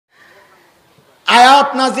আয়াত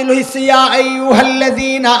নাজিল হইছে, ইয়া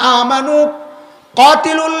আইয়ুহাল্লাযীনা আমানু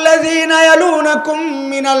কাতিলুল্লাযীনা ইয়ালুনাকুম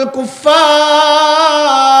মিনাল কুফফার।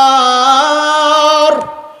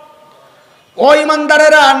 ও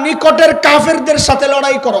ঈমানদারেরা, নিকটের কাফেরদের সাথে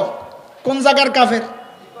লড়াই করো। কোন জায়গার কাফের?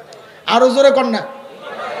 আরো জোরে কর না,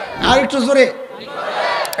 আর একটু জোরে।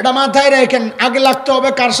 এটা মাথায় রাখেন, আগে লাগতে হবে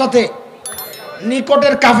কার সাথে?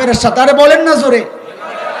 নিকটের কাফেরের সাথে। আরে বলেন না জোরে,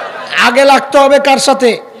 আগে লাগতে হবে কার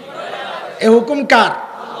সাথে? এ হুকুম কার?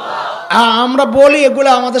 আমরা বলি এগুলো,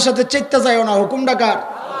 আমাদের সাথে চেতে যাইও না। হুকুমটা কার?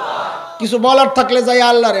 কিছু বলার থাকলে যাই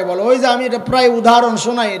আল্লাহ রে বলো। ওই যে আমি এটা প্রায় উদাহরণ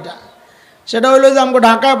শোনাই, এটা সেটা হইলো যে আমাকে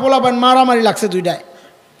ঢাকায় পোলাপান মারামারি লাগছে, দুইটায়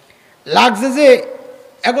লাগছে যে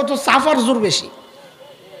এগো তো সাফার জোর বেশি,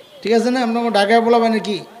 ঠিক আছে না? আমরা ঢাকায় পোলাপান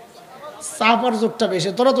কি সাফার জোরটা বেশি।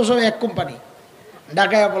 তোরা তো সব এক কোম্পানি,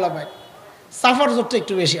 ঢাকায় পোলাপান সাফার জোরটা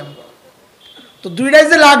একটু বেশি। আমরা তো দুইটাই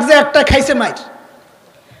যে লাগছে, একটা খাইছে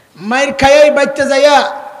মায়ের খাইয়াই বাইতে যাইয়া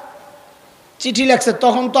চিঠি লেখছে।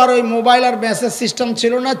 তখন তো আর ওই মোবাইল আর মেসেজ সিস্টেম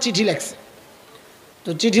ছিল না, চিঠি লেখছে। তো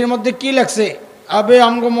চিঠির মধ্যে কি লেখছে? আবে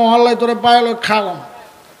আমগো মহল্লায় তোরে পায়াল খাওয়াম।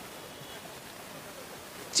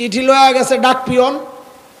 চিঠি লয়া গেছে ডাক পিয়ন,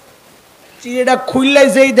 চিঠিটা খুললাই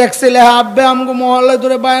যেই দেখছে লেহা আব্বে আমগো মহল্লায়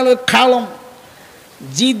তোরে পায়াল খাওয়াম।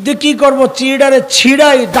 জিদ কি করবো, চিঠিটারে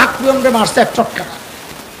ছিড়াই ডাক পিয়নরে মারছে এক চটকাটা।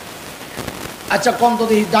 আচ্ছা কম তো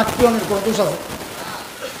দেখি ডাক পিয়নের কোনো দোষ আছে?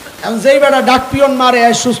 এখন যেই বেটা ডাক পিয়ন মারে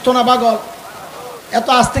সুস্থ না পাগল? এত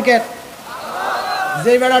আস্তে কেন?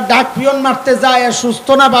 যেই বেটা ডাক পিয়ন মারতে যায় সুস্থ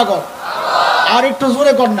না পাগল? আর একটু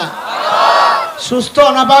জোরে কর না, সুস্থ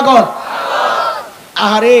না পাগল?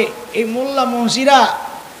 আরে এই মোল্লা মহসিরা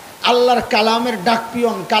আল্লাহর কালামের ডাক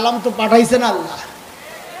পিয়ন, কালাম তো পাঠাইছেন আল্লাহ।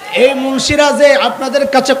 এই মুন্সিরা যে আপনাদের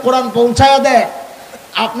কাছে কোরআন পৌঁছায়া দেয়,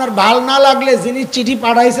 আপনার ভাল না লাগলে যিনি চিঠি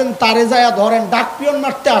পাঠাইছেন তারে যায় ধরেন, ডাক পিয়ন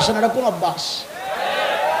মারতে আসেন। এটা কোন অভ্যাস?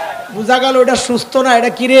 বুঝা গেল এটা সুস্থ না,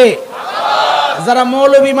 এটা কি রে? যারা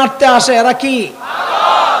মৌলবী মারতে আসে এরা কি?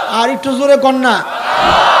 আর একটু জোরে কর না,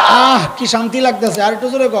 কি শান্তি লাগতেছে। আর একটু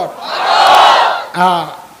জোরে কর।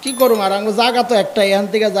 কি করুম আর আঙ্গ জায়গা তো একটাই, এখান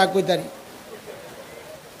থেকে যা কইতারি।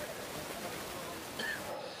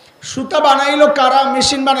 সুতা বানাইলো কারা?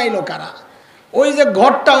 মেশিন বানাইলো কারা? ওই যে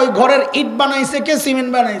ঘরটা, ওই ঘরের ইট বানাইছে কে?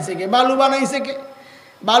 সিমেন্ট বানাইছে কে? বালু বানাইছে কে?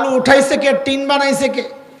 বালু উঠাইছে কে? টিন বানাইছে কে?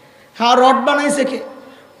 হ্যাঁ, রড বানাইছে কে?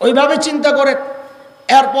 ওইভাবে চিন্তা করে।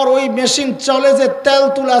 এরপর ওই মেশিন চলে যে তেল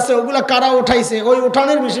তুলা আছে, ওগুলা কারা উঠাইছে? ওই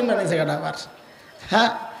উঠানের মেশিন বানাইছে কারা আবার?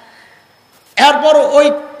 হ্যাঁ। এরপর ওই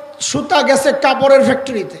সুতা গেছে কাপড়ের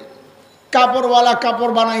ফ্যাক্টরিতে, কাপড়ওয়ালা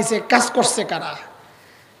কাপড় বানাইছে, কাজ করছে কারা?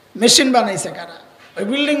 মেশিন বানাইছে কারা? ওই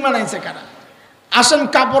বিল্ডিং বানাইছে কারা? আসেন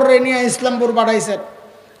কাপড় রে নিয়ে ইসলামপুর বানাইছে,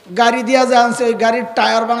 গাড়ি দিয়া যে আনছে, ওই গাড়ির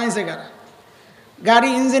টায়ার বানাইছে কারা? গাড়ি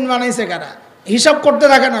ইঞ্জিন বানাইছে কারা? হিসাব করতে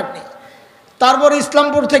থাকেন আপনি। তারপর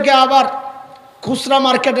ইসলামপুর থেকে আবার খুচরা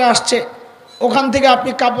মার্কেটে আসছে, ওখান থেকে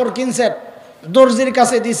আপনি কাপড় কিনছেন, দর্জির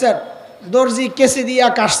কাছে দিছেন, দর্জি কেসি দিয়া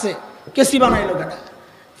কাটছে, কেসি বানাইলো কেনা?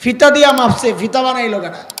 ফিতা দিয়া মাপছে, ফিতা বানাইলো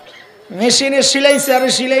কেনা? মেশিনে সিলাইছে, আরে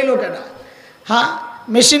সিলাইলো কেনা? হ্যাঁ,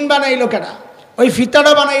 মেশিন বানাইলো কেনা? ওই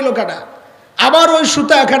ফিতাটা বানাইলো কেনা? আবার ওই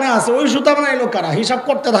সুতা এখানে আছে, ওই সুতা বানাইলো কারা? হিসাব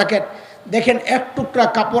করতে থাকেন, দেখেন এক টুকরা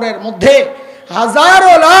কাপড়ের মধ্যে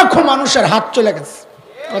হাজারো লাখো মানুষের হাত চলে গেছে।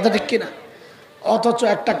 কথা ঠিক কিনা? অথচ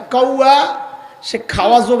একটা কৌয়া, সে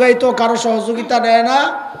খাওয়া জোগাইতো, কারো সহযোগিতা নেয় না,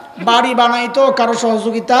 বাড়ি বানাইতো, কারো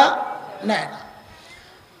সহযোগিতা নেয় না।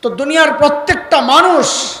 তো দুনিয়ার প্রত্যেকটা মানুষ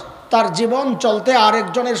তার জীবন চলতে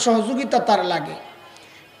আরেকজনের সহযোগিতা তার লাগে।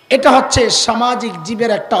 এটা হচ্ছে সামাজিক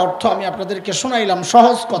জীবের একটা অর্থ। আমি আপনাদেরকে শোনাইলাম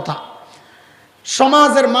সহজ কথা।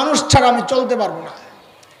 সমাজের মানুষ ছাড়া আমি চলতে পারবো না।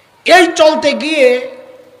 এই চলতে গিয়ে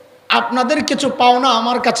আপনাদের কিছু পাওনা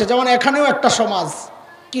আমার কাছে, যেমন এখানেও একটা সমাজ।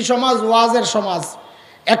 কি সমাজ? ওয়াজের সমাজ।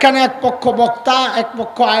 এখানে এক পক্ষ বক্তা, এক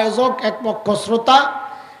পক্ষ আয়োজক, এক পক্ষ শ্রোতা,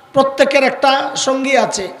 প্রত্যেকের একটা সঙ্গী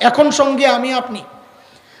আছে। এখন সঙ্গী আমি, আপনি।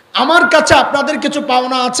 আমার কাছে আপনাদের কিছু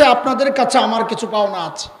পাওনা আছে, আপনাদের কাছে আমার কিছু পাওনা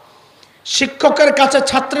আছে। শিক্ষকের কাছে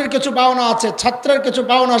ছাত্রের কিছু পাওনা আছে, ছাত্রের কিছু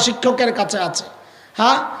পাওনা শিক্ষকের কাছে আছে।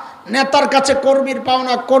 হ্যাঁ, নেতার কাছে কর্মীর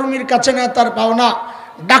পাওনা, কর্মীর কাছে নেতার পাওনা,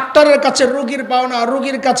 ডাক্তারের কাছে রোগীর পাওনা,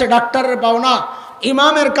 রোগীর কাছে ডাক্তারের পাওনা,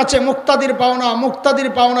 ইমামের কাছে মুক্তাদির পাওনা, মুক্তাদির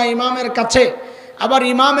পাওনা ইমামের কাছে, আবার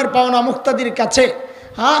ইমামের পাওনা মুক্তাদির কাছে।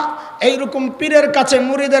 হ্যাঁ, এইরকম পীরের কাছে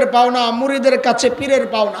মুরিদের পাওনা, মুরিদের কাছে পীরের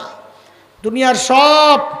পাওনা। দুনিয়ার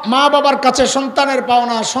সব মা বাবার কাছে সন্তানের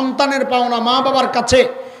পাওনা, সন্তানের পাওনা মা বাবার কাছে,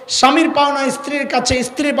 স্বামীর পাওনা স্ত্রীর কাছে,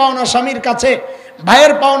 স্ত্রীর পাওনা স্বামীর কাছে,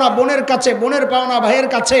 ভাইয়ের পাওনা বোনের কাছে, বোনের পাওনা ভাইয়ের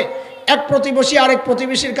কাছে, এক প্রতিবেশী আরেক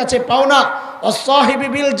প্রতিবেশীর কাছে পাওনা, অসাহিবি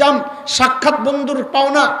বিল জাম, সাক্ষাৎ বন্ধুর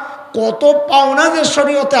পাওনা। কত পাওনা যে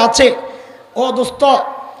শরীয়তে আছে ও দোস্ত।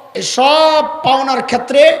 এই সব পাওনার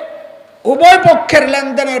ক্ষেত্রে উভয় পক্ষের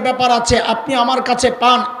লেনদেনের ব্যাপার আছে, আপনি আমার কাছে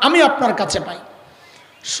পান, আমি আপনার কাছে পাই।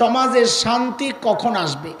 সমাজে শান্তি কখন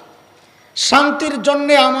আসবে? শান্তির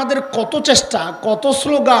জন্যে আমাদের কত চেষ্টা, কত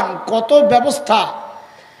স্লোগান, কত ব্যবস্থা,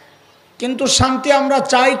 কিন্তু শান্তি আমরা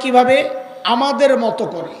চাই কিভাবে? আমাদের মতো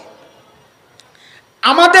করে।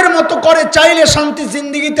 আমাদের মতো করে চাইলে শান্তি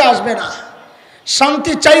জিন্দিগিতে আসবে না।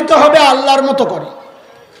 শান্তি চাইতে হবে আল্লাহর মতো করে।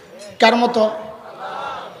 কার মতো?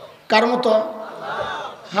 কার মতো?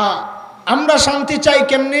 হ্যাঁ, আমরা শান্তি চাই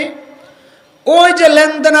কেমনে? ওই যে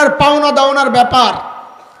লেনদেনের পাওনা দাওনার ব্যাপার,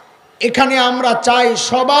 এখানে আমরা চাই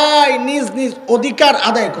সবাই নিজ নিজ অধিকার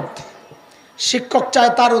আদায় করতে। শিক্ষক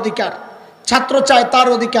চায় তার অধিকার, ছাত্র চায় তার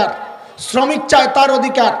অধিকার, শ্রমিক চায় তার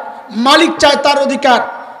অধিকার, মালিক চায় তার অধিকার,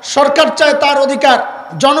 সরকার চায় তার অধিকার,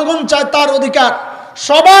 জনগণ চায় তার অধিকার,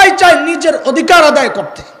 সবাই চায় নিজের অধিকার আদায়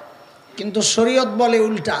করতে। কিন্তু শরীয়ত বলে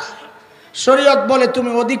উল্টা। শরীয়ত বলে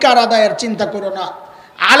তুমি অধিকার আদায়ের চিন্তা করো না।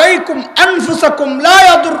 আলাইকুম আনফুসাকুম লা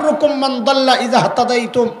ইয়াদুররুকুম মান দাল্লা ইযা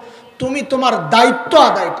হাতাদাইতুম, তুমি তোমার দায়িত্ব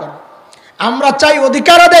আদায় করো। আমরা চাই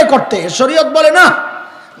অধিকার আদায় করতে, শরীয়ত বলে না,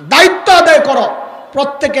 দায়িত্ব আদায় করো।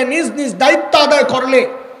 প্রত্যেকে নিজ নিজ দায়িত্ব আদায় করলে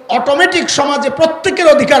অটোমেটিক সমাজে প্রত্যেকের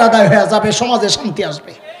অধিকার আদায় হয়ে যাবে, সমাজে শান্তি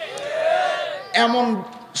আসবে। এমন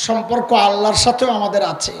সম্পর্ক আল্লাহর সাথেও আমাদের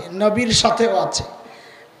আছে, নবীর সাথেও আছে।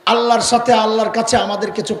 আল্লাহর সাথে আল্লাহর কাছে আমাদের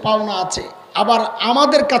কিছু পাওনা আছে, আবার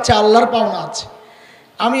আমাদের কাছে আল্লাহর পাওনা আছে।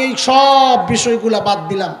 আমি এই সব বিষয়গুলো বাদ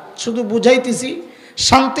দিলাম, শুধু বুঝাইতেছি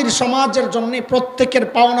শান্তির সমাজের জন্য প্রত্যেকের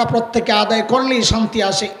পাওনা প্রত্যেকে আদায় করলেই শান্তি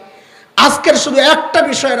আসে। আজকের শুধু একটা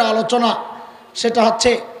বিষয়ের আলোচনা, সেটা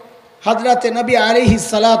হচ্ছে হযরতে নবী আলাইহিস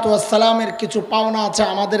সালাতু ওয়াস সালামের কিছু পাওনা আছে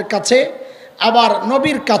আমাদের কাছে, আবার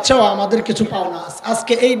নবীর কাছেও আমাদের কিছু পাওনা আছে।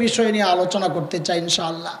 আজকে এই বিষয় নিয়ে আলোচনা করতে চাই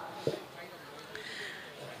ইনশাআল্লাহ।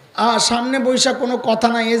 সামনে বৈশা কোনো কথা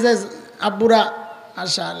নাই। এই যে আব্বুরা,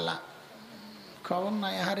 মাশাআল্লাহ, খবর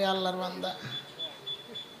নাই, হারে আল্লাহর বান্দা,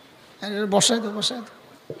 বসাই তো বসাই তো,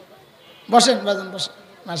 বসেন বাজান বসেন,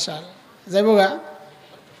 মাশাআল্লাহ। যাইব গা?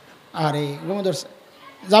 আরে ঘুমো ধরছে,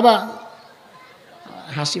 যাবা?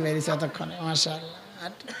 হাসি বেরিয়েছে এতক্ষণে, মাশাআল্লাহ।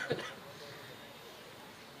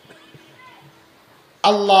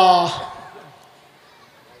 আল্লাহ,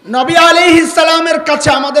 নবী আলাইহিস সালামের কাছে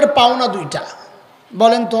আমাদের পাওনা দুইটা।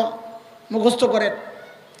 বলেন তো, মুখস্থ করেন,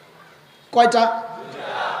 কয়টা?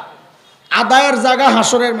 আদায়ের জায়গা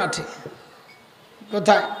হাসরের মাঠে।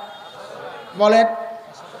 কোথায়? বলেন।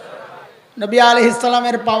 নবী আলাইহিস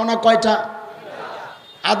সালামের পাওনা কয়টা?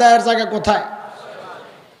 আদায়ের জায়গা কোথায়?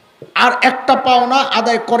 আর একটা পাওনা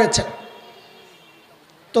আদায় করেছেন,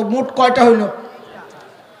 তো মোট কয়টা হইল?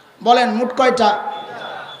 বলেন, মোট কয়টা?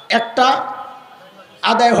 একটা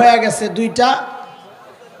আদায় হয়ে গেছে, দুইটা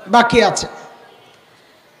বাকি আছে।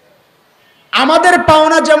 আমাদের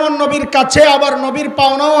পাওনা যেমন নবীর কাছে, আবার নবীর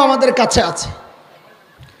পাওনাও আমাদের কাছে আছে।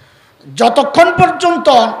 যতক্ষণ পর্যন্ত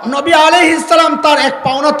নবী আলাইহিস সালাম তার এক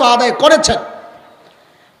পাওনা তো আদায় করেছেন,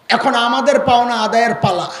 এখন আমাদের পাওনা আদায়ের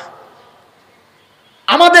পালা।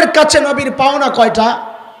 আমাদের কাছে নবীর পাওনা কয়টা?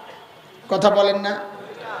 কথা বলেন না।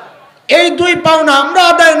 এই দুই পাওনা আমরা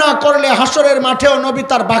আদায় না করলে হাসরের মাঠেও নবী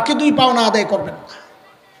তার বাকি দুই পাওনা আদায় করবেন না।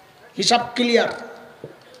 হিসাব ক্লিয়ার।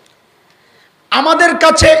 আমাদের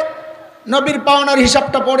কাছে নবীর পাওনার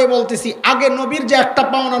হিসাবটা পরে বলতেছি, আগে নবীর যে একটা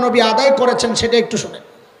পাওনা নবী আদায় করেছেন সেটা একটু শুনেন।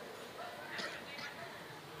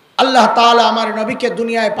 আল্লাহ তাআলা আমার নবীকে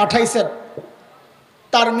দুনিয়ায় পাঠাইছেন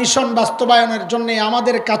তার মিশন বাস্তবায়নের জন্য।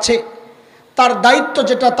 আমাদের কাছে তার দায়িত্ব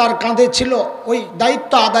যেটা তার কাঁধে ছিল, ওই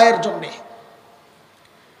দায়িত্ব আদায়ের জন্য।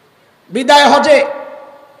 বিদায় হজে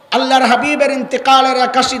আল্লাহর হাবিবের ইন্তেকালের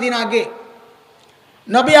 81 দিন আগে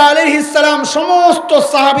নবী আলাইহিস সালাম সমস্ত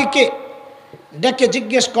সাহাবীকে ডেকে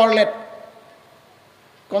জিজ্ঞেস করলেন,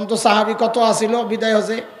 কোন তো সাহাবী কত আসিল বিদায়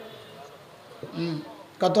হজে?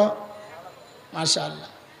 কত? মাশাআল্লাহ,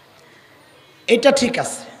 এটা ঠিক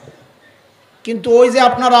আছে, কিন্তু ওই যে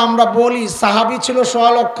আপনারা আমরা বলি সাহাবী ছিল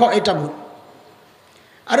 1.5 লক্ষ, এটা ভুল।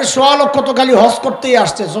 আরে 1.5 লক্ষ তো খালি হজ করতেই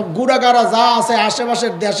আসছে, সব গুড়াগাড়া যা আছে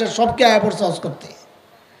আশেপাশের দেশের সবকে আয় পড়ছে হজ করতে।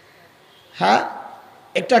 হ্যাঁ,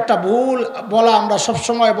 একটা একটা ভুল বলা আমরা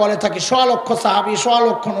সবসময় বলে থাকি, 1.5 লক্ষ সাহাবী, 1.5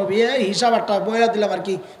 লক্ষ নবী, এই হিসাব একটা বইয়া দিলাম আর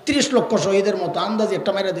কি, 30 লক্ষ শহীদের মতো আন্দাজি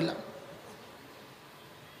একটা মেরে দিলাম।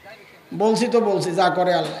 বলছি তো বলছি, যা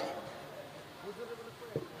করে আল্লাহ।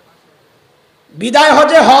 বিদায়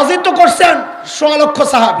হজে হজই তো করছেন 1.5 লক্ষ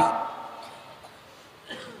সাহাবী।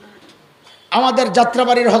 আমাদের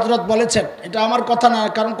যাত্রাবাড়ির হযরত বলেছেন, এটা আমার কথা না,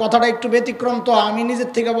 কারণ কথাটা একটু ব্যতিক্রম, তো আমি নিজের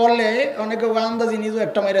থেকে বললে অনেকে আন্দাজি নিজেও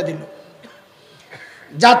একটা মেরে দিল।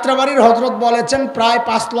 যাত্রাবাড়ির হযরত বলেছেন প্রায়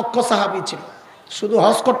 5 লক্ষ সাহাবী ছিল, শুধু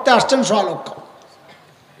হজ করতে আসছেন 1.5 লক্ষ।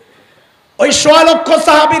 ওই 1.5 লক্ষ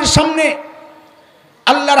সাহাবীর সামনে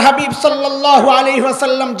আল্লাহর হাবিব সাল্লাল্লাহু আলাইহি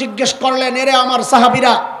ওয়াসাল্লাম জিজ্ঞেস করলেন, এরে আমার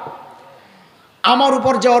সাহাবীরা, আমার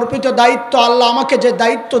উপর যে অর্পিত দায়িত্ব, আল্লাহ আমাকে যে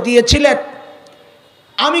দায়িত্ব দিয়েছিলেন,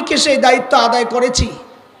 আমি কি সেই দায়িত্ব আদায় করেছি?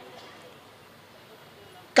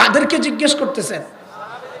 কাদেরকে জিজ্ঞেস করতেছেন?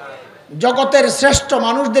 জগতের শ্রেষ্ঠ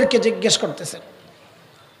মানুষদেরকে জিজ্ঞেস করতেছেন।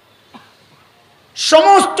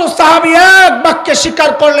 সমস্ত সাহাবী এক বাক্যে স্বীকার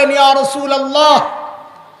করলেন, ইয়া রাসূলুল্লাহ,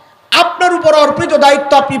 আপনার উপর অর্পিত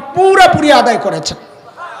দায়িত্ব আপনি পুরোপুরি আদায় করেছেন।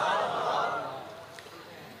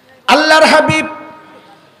 আল্লাহর হাবিব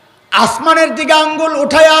আসমানের দিকে আঙ্গুল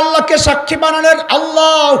উঠায় আল্লাহকে সাক্ষী বানালেন,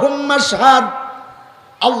 আল্লাহুম্মা শাহাদ,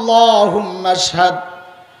 আল্লাহুম্মা শাহাদ,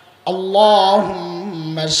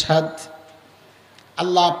 আল্লাহুম্মা শাহাদ।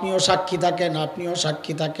 আল্লাহ আপনিও সাক্ষী থাকেন, আপনিও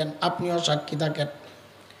সাক্ষী থাকেন, আপনিও সাক্ষী থাকেন।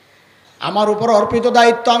 আমার উপর অর্পিত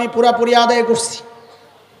দায়িত্ব আমি পুরোপুরি আদায় করছি।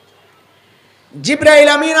 জিবরাইল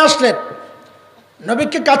আমিন আসলেন,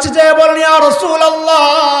 নবীকে কাছে যেয়ে বললেন, ইয়া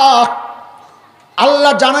রাসূলুল্লাহ,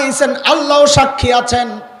 আল্লাহ জানাইছেন, আল্লাহও সাক্ষী আছেন,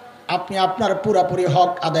 আপনি আপনার পুরোপুরি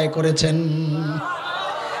হক আদায় করেছেন।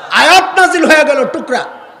 আয়াত নাজিল হয়ে গেল, টুকরা,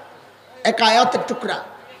 এক আয়াতের টুকরা।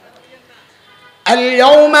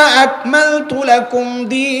 اليوم أكملت لكم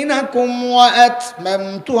دينكم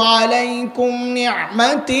وأتممت عليكم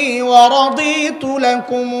نعمتي ورضيت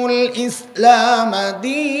لكم الإسلام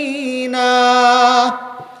دينا।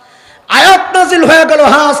 আয়াত নাজিল হয়ে গেল,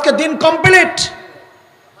 হ্যাঁ আজকে দিন কমপ্লিট।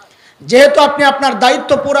 যেহেতু আপনি আপনার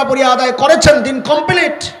দায়িত্ব পুরোপুরি আদায় করেছেন, দিন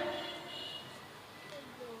কমপ্লিট।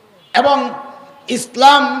 এবং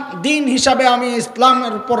ইসলাম দিন হিসাবে আমি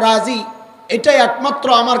ইসলামের উপর রাজি, এটাই একমাত্র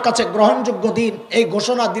আমার কাছে গ্রহণযোগ্য দিন, এই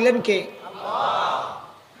ঘোষণা দিলেন কে?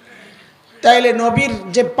 তাইলে নবীর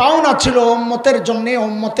যে পাওনা ছিল উম্মতের জন্য,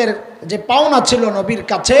 উম্মতের যে পাওনা ছিল নবীর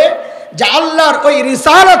কাছে, যে আল্লাহর ওই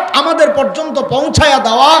রিসালাত আমাদের পর্যন্ত পৌঁছায়া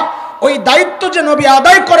দেওয়া, ওই দায়িত্ব যে নবী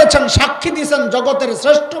আদায় করেছেন, সাক্ষী দিয়েছেন জগতের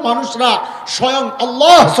শ্রেষ্ঠ মানুষরা, স্বয়ং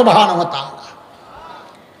আল্লাহ সুবহানাহু ওয়া তাআলা।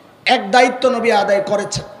 এক দায়িত্ব নবী আদায়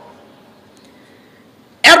করেছেন।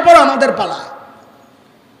 এরপর আমাদের পালা।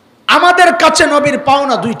 আমাদের কাছে নবীর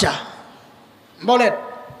পাওনা দুইটা। বলেন,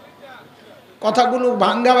 কথাগুলো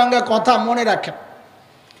ভাঙ্গা ভাঙ্গা কথা মনে রাখেন,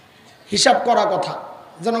 হিসাব করা কথা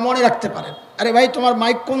যেন মনে রাখতে পারেন। আরে ভাই, তোমার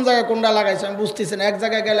মাইক কোন জায়গায় কোনটা লাগাইছে আমি বুঝতেছি না। এক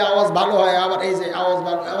জায়গায় গেলে আওয়াজ ভালো হয়, আবার এই যে আওয়াজ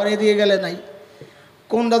ভালো, আবার এদিকে গেলে নাই।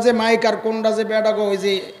 কোনটা যে মাইক আর কোনটা যে বেডাগো, ওই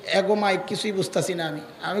যে এগো মাইক, কিছুই বুঝতেছি না।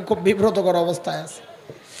 আমি খুব বিব্রতকর অবস্থায় আছি।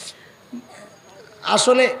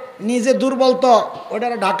 আসলে নিজে দুর্বল তো, ওটা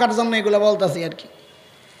ঢাকার জন্য এগুলো বলতেছি আর কি।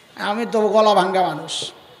 আমি তো গলা ভাঙ্গা মানুষ,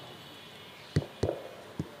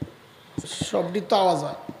 সবটি তো আওয়াজ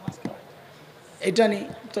হয়। এটা নি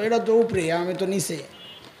তো, এটা তো উপরে, আমি তো নিচে।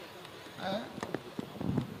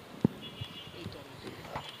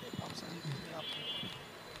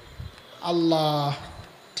 আল্লাহ,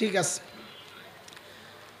 ঠিক আছে।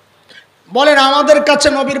 বলেন, আমাদের কাছে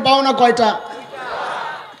নবীর পাওনা কয়টা?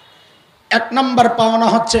 এক নম্বর পাওনা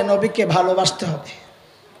হচ্ছে নবীকে ভালোবাসতে হবে।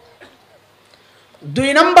 দুই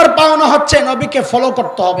নম্বর পাওনা হচ্ছে নবীকে ফলো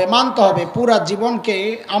করতে হবে, মানতে হবে। পুরা জীবনকে,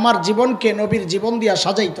 আমার জীবনকে নবীর জীবন দিয়া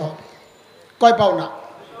সাজাইতে হবে। কয় পাওনা?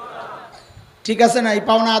 ঠিক আছে না? এই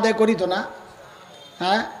পাওনা আদায় করি তো না?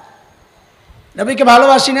 হ্যাঁ, নবীকে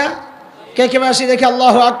ভালোবাসি না? কে কে বাসি দেখি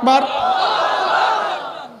আল্লাহু আকবার।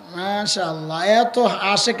 মাশাআল্লাহ, এত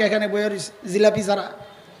আশেক এখানে বইয়ের জিলাপি ছাড়া।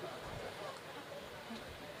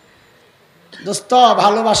 দোস্ত,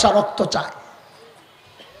 ভালোবাসা রক্ত চায়,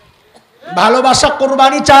 ভালোবাসা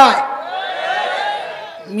কোরবানি চায়,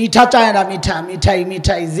 মিঠা চায় না। মিঠা মিঠাই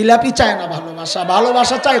মিঠাই জিলাপি চায় না। ভালোবাসা,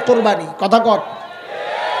 ভালোবাসা চায় কোরবানি। কথা কর।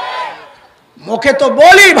 মুখে তো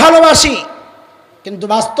বলি ভালোবাসি, কিন্তু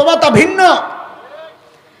বাস্তবতা ভিন্ন।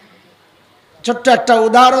 ছোট্ট একটা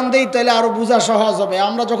উদাহরণ দেই, তাহলে আরো বোঝা সহজ হবে।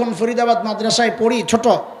 আমরা যখন ফরিদাবাদ মাদ্রাসায় পড়ি ছোট,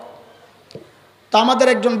 তো আমাদের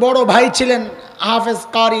একজন বড় ভাই ছিলেন, হাফেজ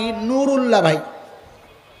কারি নুরুল্লাহ ভাই।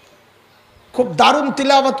 খুব দারুণ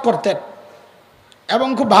তিলাওয়াত করতেন এবং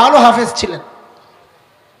খুব ভালো হাফেজ ছিলেন।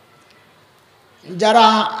 যারা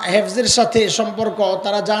হেফজের সাথে সম্পর্ক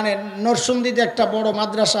তারা জানেন, নরসুন্দিতে একটা বড়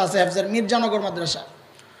মাদ্রাসা আছে হেফজের, মির্জানগর মাদ্রাসা।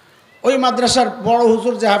 ওই মাদ্রাসার বড়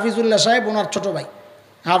হুজুর যে হাফিজুল্লাহ সাহেব, ওনার ছোট ভাই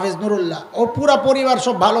হাফেজ নুরুল্লাহ, ও পুরা পরিবার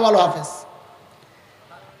সব ভালো ভালো হাফেজ।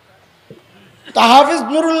 তা হাফিজ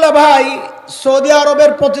নুরুল্লাহ ভাই সৌদি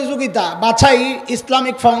আরবের প্রতিযোগিতা বাছাই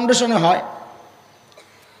ইসলামিক ফাউন্ডেশনে হয়।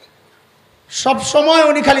 সব সময়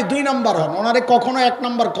উনি খালি 2 নম্বর হন, ওনারে কখনো 1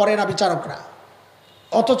 নম্বর করে না বিচারকরা,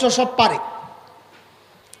 অথচ সব পারে।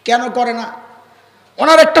 কেন করে না?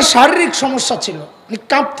 ওনার একটা শারীরিক সমস্যা ছিল, উনি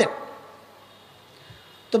কাঁপতেন।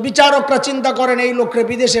 তো বিচারকরা চিন্তা করেন, এই লোকরে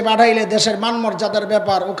বিদেশে পাঠাইলে দেশের মানমর্যাদার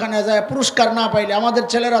ব্যাপার, ওখানে যায় পুরস্কার না পাইলে, আমাদের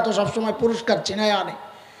ছেলেরা তো সবসময় পুরস্কার চিনায় আনে,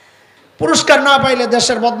 পুরস্কার না পাইলে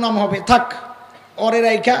দেশের বদনাম হবে, থাক ওরে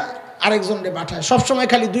রাইখা আরেকজনকে পাঠায়, সবসময়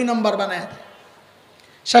খালি 2 নম্বর বানায়।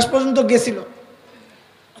 শেষ পর্যন্ত গেছিল।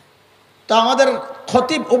 তো আমাদের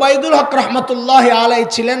খতিব ওবায়দুল হক রহমতুল্লাহ আলাই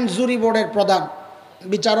ছিলেন জুরি বোর্ডের প্রধান,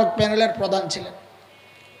 বিচারক প্যানেলের প্রধান ছিলেন।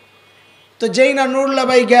 তো যেই না নুরুল্লাহ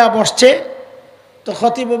ভাই গিয়া বসছে, তো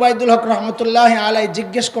খতিব ওবায়দুল হক রহমতুল্লাহ আলাই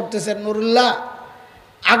জিজ্ঞেস করতেছেন, নুরুল্লাহ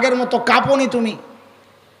আগের মতো কাঁপনি তুমি?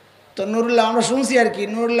 তো নুরুল্লাহ, আমরা শুনছি আর কি,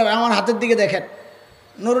 নুরুল্লাহ ভাই আমার হাতের দিকে দেখেন,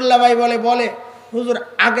 নুরুল্লাহ ভাই বলে হুজুর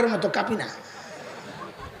আগের মতো কাঁপি না।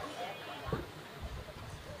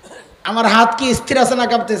 আমার হাত কি স্থির আছে না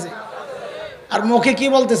কাঁপতেছে? আর মুখে কি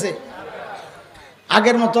বলতেছে?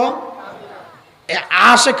 আগের মতো।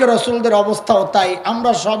 আশেকে রসুলদের অবস্থাও তাই।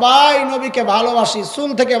 আমরা সবাই নবীকে ভালোবাসি, চুল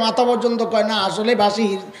থেকে মাথা পর্যন্ত কয় না, আসলে বাসি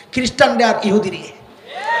খ্রিস্টানদের আর ইহুদিরে।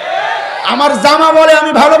 আমার জামা বলে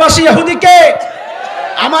আমি ভালোবাসি ইহুদিকে,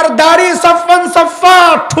 আমার দাড়ি সফান সফা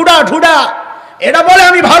ঠুডা ঠুডা এটা বলে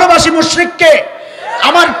আমি ভালোবাসি মুশরিককে,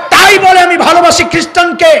 আমার টাই বলে আমি ভালোবাসি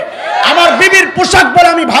খ্রিস্টানকে, আমার বিবির পোশাক বলে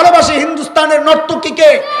আমি ভালোবাসি হিন্দুস্তানের নর্তকীকে,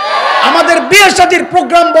 আমাদের বিয়ে শাদীর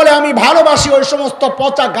প্রোগ্রাম বলে আমি ভালোবাসি ওই সমস্ত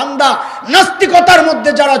পচা গান্দা নাস্তিকতার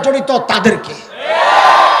মধ্যে যারা জড়িত তাদেরকে।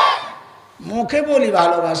 মুখে বলি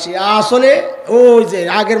ভালোবাসি, আসলে ওই যে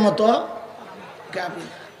আগের মতো।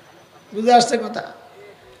 বুঝে আসছে কথা?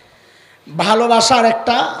 ভালোবাসার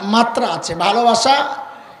একটা মাত্রা আছে। ভালোবাসা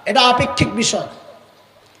এটা আপেক্ষিক বিষয়,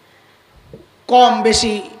 কম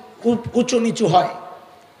বেশি উঁচু নিচু হয়।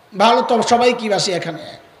 ভালো তো সবাই কি বাসি এখানে,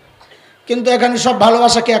 কিন্তু এখানে সব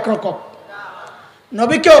ভালোবাসাকে একরকম।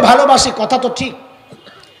 নবীকেও ভালোবাসি কথা তো ঠিক,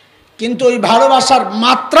 কিন্তু ওই ভালোবাসার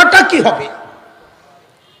মাত্রাটা কি হবে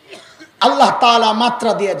আল্লাহ তাআলা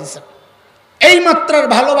মাত্রা দিয়ে দিয়েছেন। এই মাত্রার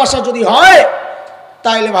ভালোবাসা যদি হয়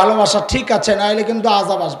তাইলে ভালোবাসা ঠিক আছে, নাইলে কিন্তু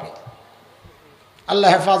আযাব আসবে। আল্লাহ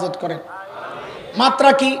হেফাজত করেন।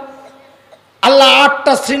 মাত্রা কি? আল্লাহ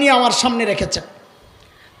 8টা শ্রেণী আমার সামনে রেখেছেন।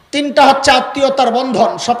 3টা হচ্ছে আত্মীয়তার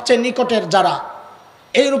বন্ধন, সবচেয়ে নিকটের যারা,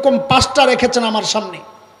 এইরকম 5টা রেখেছেন আমার সামনে।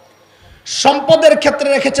 সম্পদের ক্ষেত্রে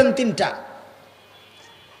রেখেছেন 3টা,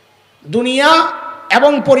 দুনিয়া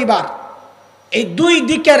এবং পরিবার। এই 2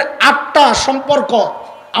 দিকের 8টা সম্পর্ক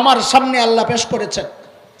আমার সামনে আল্লাহ পেশ করেছেন।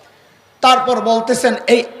 তারপর বলতেছেন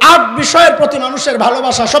এই 8 বিষয়ের প্রতি মানুষের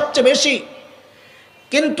ভালোবাসা সবচেয়ে বেশি।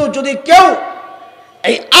 কিন্তু যদি কেউ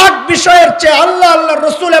এই 8 বিষয়ের চেয়ে আল্লাহ, আল্লাহর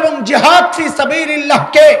রাসূল এবং জিহাদ ফি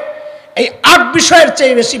সাবিলিল্লাহকে এই 8 বিষয়ের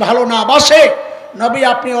চেয়ে বেশি ভালো না বাসে, নবী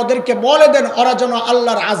আপনি ওদেরকে বলে দেন ওরা যেন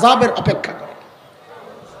আল্লাহর আযাবের অপেক্ষা করে।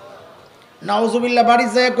 নাউজুবিল্লাহ। বাড়ি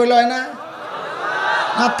যায় কইল হয় না?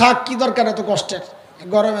 না থাক, কি দরকার এত কষ্টের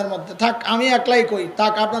গরমের মধ্যে? থাক, আমি একলাই কই,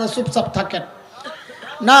 থাক আপনারা চুপচাপ থাকেন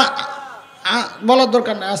না, বলার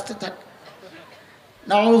দরকার নাই, আসতে থাক।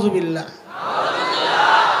 নাউজুবিল্লাহ।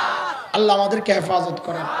 আল্লাহ আমাদেরকে হেফাজত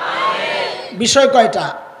করেন। বিষয় কয়টা?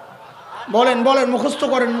 বলেন বলেন, মুখস্থ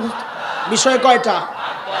করেন। বিষয় কয়টা?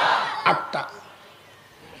 8টা।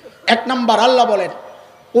 1 নাম্বার আল্লাহ বলেন,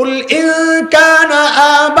 কুল ইন কানা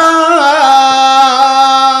আবাউকুম,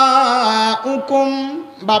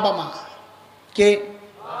 বাবা মা কে,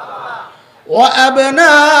 ওয়া আবনাউকুম,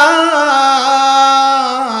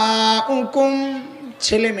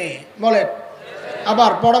 ছেলে মেয়ে। বলেন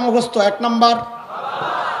আবার, পড়া মুখস্থ। 1 নাম্বার,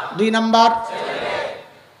 2 নাম্বার,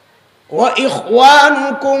 ওয়া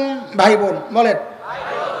ইখওয়ানুকুম, ভাই বোন। বলেন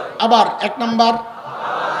আবার, 1 নাম্বার,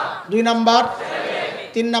 2 নাম্বার,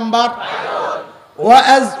 3 নাম্বার, ওয়া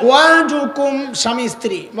আজওয়াজুকুম, স্বামী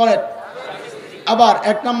স্ত্রী। বলেন আবার,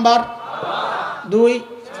 1 নাম্বার, 2,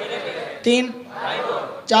 3,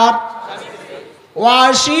 4, ওয়া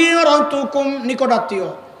আশিরাতুকুম, নিকটাত্মীয়।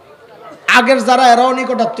 আগের যারা এরাও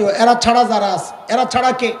নিকটাত্মীয়, এরা ছাড়া যারা আছে, এরা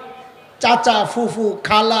ছাড়া কে? চাচা, ফুফু,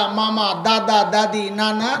 খালা, মামা, দাদা, দাদি,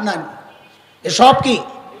 নানা, নানি, এসব কি?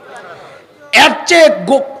 এর চেয়ে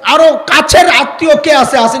আরো কাছের আত্মীয় কে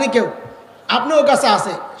আছে? আসেনি কেউ? আপনিও কাছে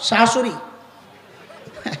আছে শাশুড়ি।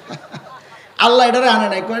 আল্লাহ এটারে আনে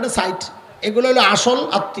নাই, এটা সাইট। এগুলো হলো আসল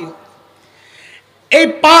আত্মীয়। এই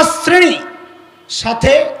 5 শ্রেণী,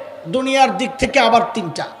 সাথে দুনিয়ার দিক থেকে আবার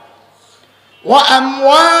 3টা। ওয়া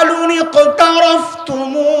আমওয়ালুন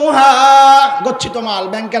ইকতারাফতুমুহা, গচ্ছিত মাল,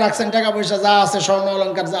 ব্যাংকে রাখছেন টাকা পয়সা যা আছে, স্বর্ণ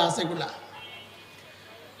অলংকার যা আছে এগুলা।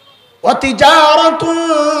 ওয়া তিজারাতুন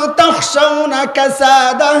তাখশাউনা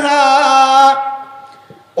কাসাদাহা,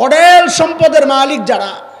 অঢেল সম্পদের মালিক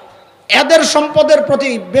যারা, এদের সম্পদের প্রতি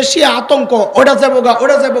বেশি আতঙ্ক, ওটা যাবোগা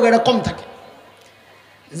এটা কম থাকে।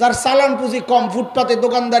 যার চালান পুঁজি কম, ফুটপাতে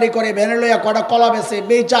দোকানদারি করে, ভ্যানে লইয়া কটা কলা বেচে,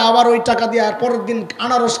 বেচা আবার ওই টাকা দিয়ে আর পরের দিন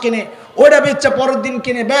আনারস কিনে, ওইটা বেচা পরের দিন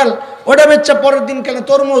কিনে বেল, ওইটা বেচা পরের দিন কিনে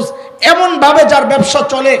তরমুজ, এমন ভাবে যার ব্যবসা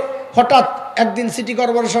চলে, হঠাৎ একদিন সিটি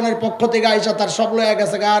কর্পোরেশনের পক্ষ থেকে আইসা তার সব লয়ে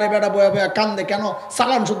গেছে গা, আরে বেটা বয়া বয়া কান্দে কেন,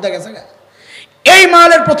 চালান শুদ্ধ গেছে গা। এই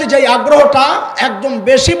মালের প্রতি যে আগ্রহটা একদম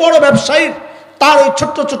বেশি বড় ব্যবসায়ীর, তার ওই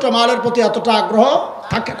ছোট্ট ছোট মালের প্রতি এতটা আগ্রহ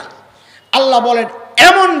থাকে না। আল্লাহ বলেন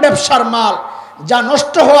এমন ব্যবসার মাল যা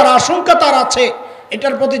নষ্ট হওয়ার আশঙ্কা তার আছে,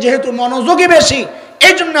 এটার প্রতি যেহেতু মনোযোগী বেশি,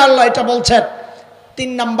 এই জন্য আল্লাহ এটা বলছেন।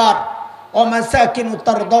 3 নাম্বার, ওমাসাকিনু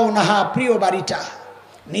তারদাউনাহা, প্রিয় বাড়িটা,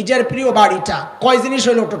 নিজের প্রিয় বাড়িটা। কয় জিনিস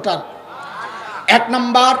হইল টোটাল? 1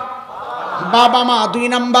 নাম্বার বাবা মা, 2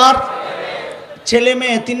 নাম্বার ছেলে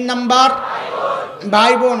মেয়ে, 3 নাম্বার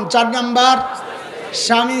ভাই বোন, 4 নাম্বার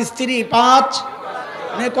স্বামী স্ত্রী, 5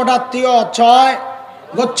 নিকটাত্মীয়, 6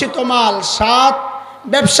 গচ্ছিত মাল, 7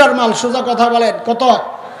 ব্যবসার মাল। সোজা কথা বলেন কত?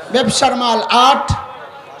 ব্যবসার মাল 8।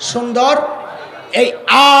 সুন্দর। এই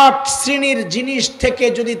 8 শ্রেণীর জিনিস থেকে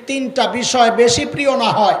যদি 3টা বিষয় বেশি প্রিয় না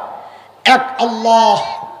হয়, 1 আল্লাহ,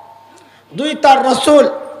 2 তার রসুল,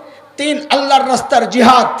 3 আল্লাহর রাস্তার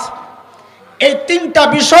জিহাদ, এই 3টা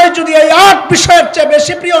বিষয় যদি এই 8 বিষয়ের চেয়ে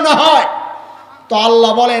বেশি প্রিয় না হয়, তো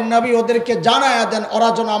আল্লাহ বলেন নবী ওদেরকে জানায়া দেন ওরা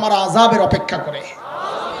যেন আমার আযাবের অপেক্ষা করে।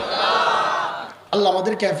 আল্লাহ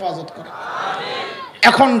আমাদেরকে হেফাজত করে।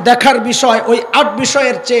 এখন দেখার বিষয় ওই 8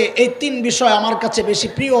 বিষয়ের চেয়ে এই 3 বিষয় আমার কাছে বেশি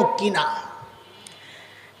প্রিয় কিনা,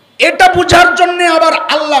 এটা বুঝার জন্য আবার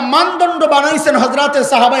আল্লাহ মানদণ্ড বানাইছেন হযরতে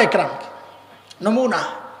সাহাবা একরামকে, নমুনা,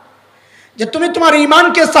 যে তুমি তোমার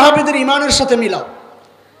ঈমানকে সাহাবীদের ঈমানের সাথে মিলাও।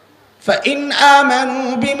 فإن آمنوا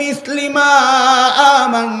بمثل ما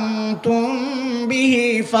آمنتم به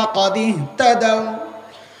فقد اهتدوا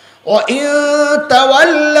وإن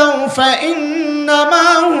تولوا فإنما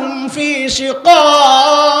هم في شقاق।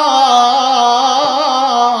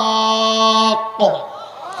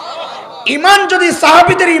 ঈমান যদি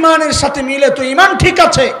সাহাবীদের ঈমানের সাথে মিলে তো ঈমান ঠিক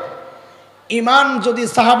আছে, ঈমান যদি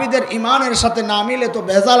সাহাবীদের ঈমানের সাথে না মিলে তো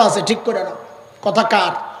ভেজাল আছে। ঠিক করে নাও। কথা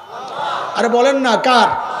কার? আরে বলেন না কার?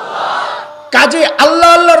 কাজে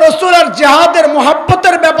আল্লাহ আল্লাহ রসুল আর জিহাদের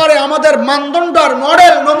মুহাব্বতের ব্যাপারে আমাদের মানদণ্ড আর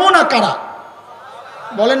মডেল নমুনা কারা?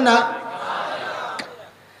 বলেন না।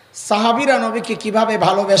 সাহাবীরা নবীকে কিভাবে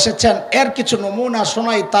ভালোবেসেছেন এর কিছু নমুনা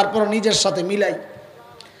শোনাই, তারপর নিজের সাথে মিলাই।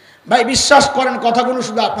 ভাই বিশ্বাস করেন কথাগুলো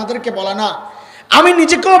শুধু আপনাদেরকে বলা না, আমি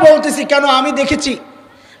নিজেকেও বলতেছি। কেন?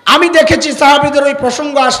 আমি দেখেছি সাহাবীদের ওই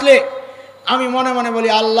প্রসঙ্গ আসলে আমি মনে মনে বলি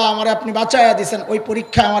আল্লাহ আমারে আপনি বাঁচাইয়া দিয়েছেন, ওই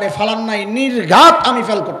পরীক্ষায় আমারে ফালান নাই। নির্ঘাত আমি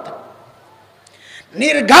ফেল করতাম,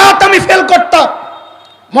 নির্ঘাত আমি ফেল করতাম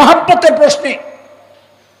মহব্বতের প্রশ্নে।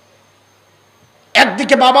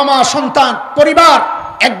 একদিকে বাবা মা সন্তান পরিবার,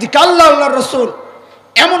 একদিকে আল্লাহ আল্লাহর রসুল,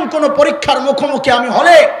 এমন কোন পরীক্ষার মুখোমুখি আমি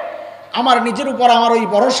হলে আমার নিজের উপর আমার ওই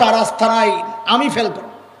ভরসা আর আস্থা নাই, আমি ফেল করব।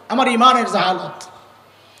 আমার ইমানের যে হালত,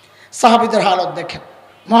 সাহাবীদের হালত দেখেন।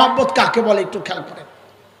 মহব্বত কাকে বলে একটু খেয়াল করেন।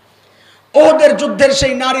 ওদের যুদ্ধের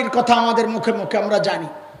সেই নারীর কথা আমাদের মুখে মুখে আমরা জানি।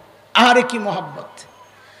 আরে কি মহব্বত!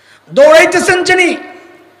 দৌড়াইতেছেন যিনি,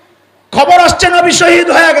 খবর আসছে নবী শহীদ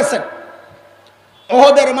হয়ে গেছেন।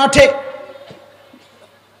 ওহদের মাঠে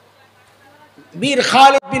বীর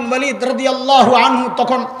খালিদ বিন ওয়ালিদ রাদিয়াল্লাহু আনহু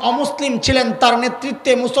তখন অমুসলিম ছিলেন, তার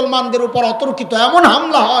নেতৃত্বে মুসলমানদের উপর অতর্কিত এমন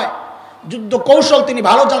হামলা হয়, যুদ্ধ কৌশল তিনি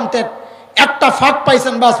ভালো জানতেন। একটা ফাঁক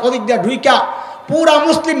পাইছেন, বাস ওদিক দিয়ে ঢুইকা পুরা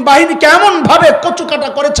মুসলিম বাহিনীকে এমন ভাবে কচুকাটা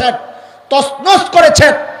করেছেন, তছনছ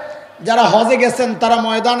করেছেন। যারা হজে গেছেন তারা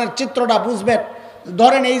ময়দানের চিত্রটা বুঝবেন।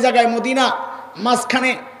 ধরেন এই জায়গায় মদিনা,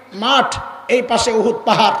 মাঝখানে মাঠ, এই পাশে উহুদ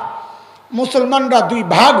পাহাড়। মুসলমানরা 2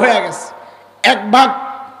 ভাগ হয়ে গেছে, এক ভাগ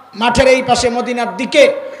মাঠের এই পাশে মদিনার দিকে,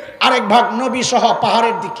 আরেক ভাগ নবী সহ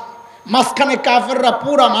পাহাড়ের দিকে। মাঝখানে কাফেররা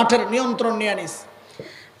পুরা মাঠের নিয়ন্ত্রণ নিয়ে নিস।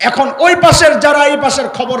 এখন ওই পাশের যারা এই পাশের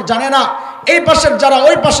খবর জানে না, এই পাশের যারা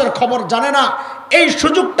ওই পাশের খবর জানে না, এই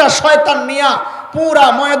সুযোগটা শয়তান নিয়া পুরা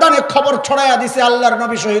ময়দানে খবর ছড়াইয়া দিছে আল্লাহর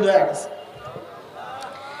নবী শহীদ হয়ে গেছে।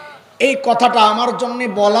 এই কথাটা আমার জন্য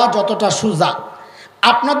বলা যতটা সোজা,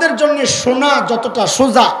 আপনাদের জন্য শোনা যতটা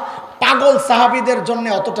সোজা, পাগল সাহাবীদের জন্য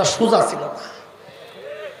অতটা সোজা ছিল না।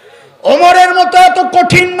 ওমরের মতো এত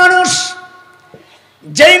কঠিন মানুষ,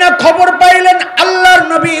 যেই না খবর পাইলেন আল্লাহর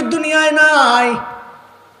নবী দুনিয়ায় নাই,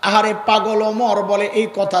 আহারে পাগল ওমর বলে এই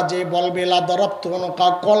কথা যে বলবে লা দরবতু উনকা,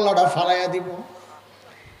 কল্লাটা ফালাইয়া দিব।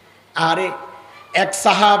 আরে এক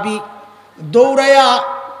সাহাবী দৌড়াইয়া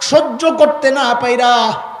সহ্য করতে না পাইরা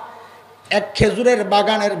এক খেজুরের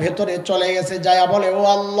বাগানের ভেতরে চলে গেছে, যায়া বলে ও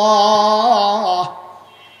আল্লাহ,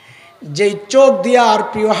 যেই চোখ দিয়ে আর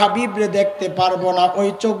প্রিয় হাবিবরে দেখতে পারবো না, ওই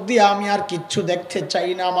চোখ দিয়ে আমি আর কিচ্ছু দেখতে চাই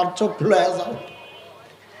না, আমার চোখ লয়ে যাও।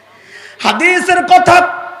 হাদিসের কথা,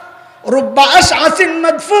 রুব্বা আশআসিন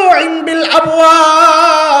মাদফুইন বিল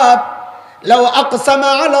আবওয়াব লাউ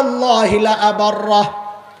আকসামা আলাল্লাহি লা আবাররা।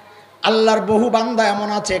 আল্লাহর বহু বান্দা এমন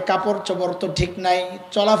আছে, কাপড় চোপড় তো ঠিক নাই,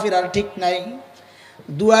 চলাফেরার ঠিক নাই,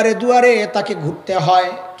 দুয়ারে দুয়ারে তাকে ঘুরতে হয়,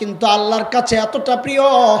 কিন্তু আল্লাহর কাছে এতটা প্রিয়,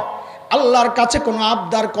 আল্লাহর কাছে কোনো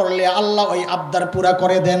আবদার করলে আল্লাহ ওই আবদার পুরা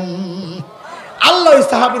করে দেন। আল্লাহ ওই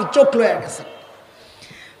সাহাবীর চোখ লয়ে গেছে,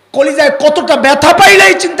 কলিজায় কতটা ব্যথা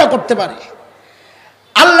পাইলেই চিন্তা করতে পারে।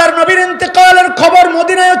 আল্লাহর নবীর ইন্তেকালের খবর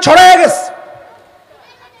মদিনায় ছড়ায় গেছে।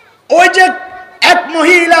 ওই যে এক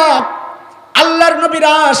মহিলা আল্লাহর নবীর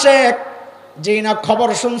আশেক, যেই না খবর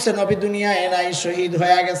শুনছে নবী দুনিয়ায় নাই, শহীদ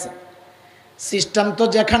হয়ে গেছে। সিস্টেম তো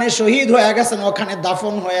যেখানে শহীদ হয়ে গেছেন ওখানে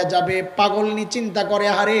দাফন হয়ে যাবে। পাগলনি চিন্তা করে,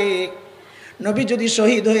 হারে নবী যদি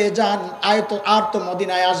শহীদ হয়ে যান আর তো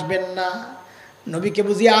মদিনায় আসবেন না, নবীকে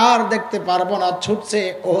বুঝি আর দেখতে পারবো না। ছুটছে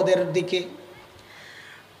ওদের দিকে।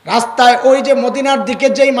 রাস্তায় ওই যে মদিনার দিকে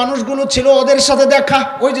যেই মানুষগুলো ছিল ওদের সাথে দেখা,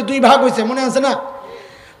 ওই যে দুই ভাগ হয়েছে মনে আছে না,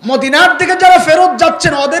 মদিনার দিকে যারা ফেরত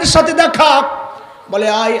যাচ্ছেন ওদের সাথে দেখা। বলে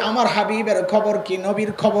আই আমার হাবিবের খবর কি,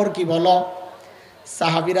 নবীর খবর কি বলো।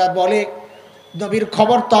 সাহাবীরা বলে নবীর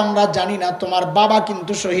খবর তো আমরা জানি না, তোমার বাবা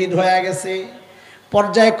কিন্তু শহীদ হয়ে গেছে।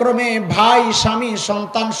 পর্যায়ক্রমে ভাই, স্বামী,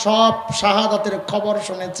 সন্তান সব শাহাদাতের খবর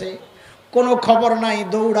শুনেছে, কোনো খবর নাই।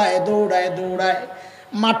 দৌড়ায় দৌড়ায় দৌড়ায়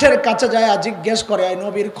মাঠের কাছে যায়, জিজ্ঞেস করে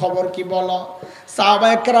নবীর খবর কি বলো।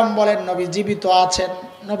 সাহাবায়ে কেরাম বলেন নবী জীবিত আছেন,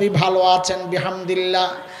 নবী ভালো আছেন বিহামদিল্লাহ,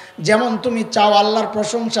 যেমন তুমি চাও আল্লাহর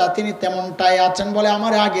প্রশংসা তিনি তেমনটাই আছেন। বলে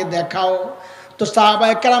আমার আগে দেখাও। তো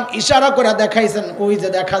সাহাবায়ে কেরাম ইশারা করে দেখাইছেন, ওই যে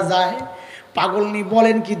দেখা যায়। পাগলনি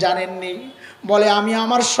বলেন কি জানেননি, বলে আমি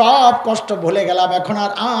আমার সব কষ্ট ভুলে গেলাম, এখন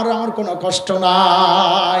আর আমার কোনো কষ্ট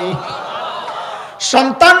নাই।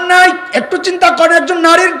 সন্তান নাই, একটু চিন্তা করে একজন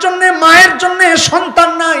নারীর জন্য, মায়ের জন্য সন্তান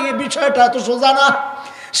নাই, এই বিষয়টা এত সোজা না।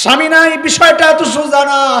 স্বামী নাই, বিষয়টা এত সোজা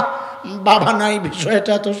না। বাবা নাই,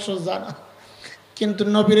 বিষয়টা এত সোজা না। কিন্তু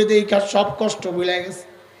নবীর দেখা সব কষ্ট ভুলে গেছে।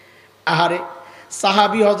 আহারে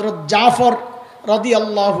সাহাবী হযরত জাফর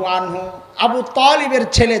রাদিয়াল্লাহু আনহু, আবু তালিবের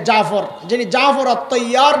ছেলে জাফর, যিনি জাফর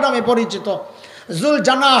আত-তাইয়ার নামে পরিচিত, জুল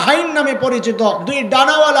জানাহাইন নামে পরিচিত, দুই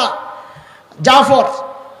ডানাওয়ালা জাফর।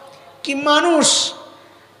 কি মানুষ!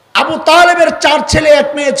 আবু তালেবের 4 ছেলে 1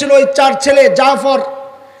 মেয়ে ছিল। ওই 4 ছেলে জাফর,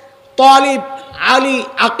 তালিব, আলী,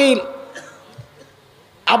 আকিল।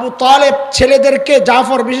 আবু তালেব ছেলেদেরকে,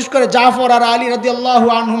 জাফর বিশেষ করে জাফর আর আলী রাদিয়াল্লাহু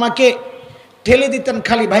আনহুমাকে ঠেলে দিতেন,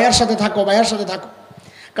 খালি ভাইয়ার সাথে থাকো, ভাইয়ার সাথে থাকো।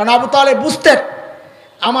 কারণ আবু তালেব বুঝতেন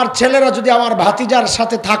আমার ছেলেরা যদি আমার ভাতিজার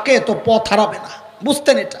সাথে থাকে তো পথ হারাবে না,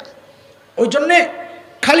 বুঝতেন এটা। ওই জন্যে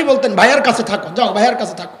খালি বলতেন ভাইয়ার কাছে থাকো, যাও ভাইয়ার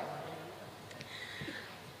কাছে থাকো।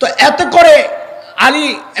 তো এত করে আলী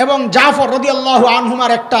এবং জাফর রাদিয়াল্লাহু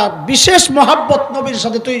আনহুমার একটা বিশেষ মহাব্বত নবীর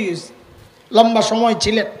সাথে তৈরি হয়েছে। লম্বা সময়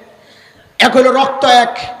ছিলেন, এক হইল রক্ত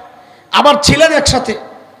এক, আবার ছিলেন একসাথে।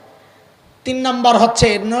 3 নাম্বার হচ্ছে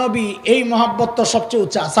নবী, এই মহাব্বত তো সবচেয়ে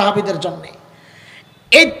উঁচা সাহাবীদের জন্য।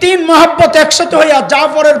 এই 3 মহাব্বত একসাথে হইয়া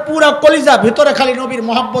জাফরের পুরা কলিজা ভিতরে খালি নবীর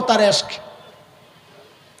মহাব্বত আর ইশক।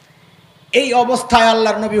 এই অবস্থায়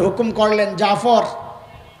আল্লাহর নবী হুকুম করলেন জাফর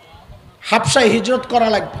হাবশায় হিজরত করা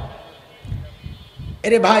লাগবে।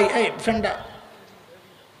 এরে ভাই, এই ফ্রেন্ডা,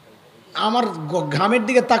 আমার ঘামের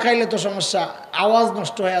দিকে তাকাইলে তো সমস্যা, আওয়াজ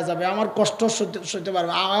নষ্ট হয়ে যাবে, আমার কষ্ট সইতে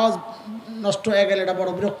পারবে, আওয়াজ নষ্ট হয়ে গেলে এটা বড়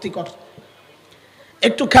বিরক্তিকর।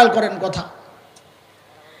 একটু খেয়াল করেন কথা।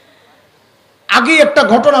 আগে একটা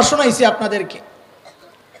ঘটনা শোনাইছি আপনাদেরকে।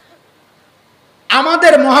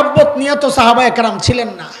 আমাদের মহাব্বত নিয়ে তো সাহাবায়ে কেরাম ছিলেন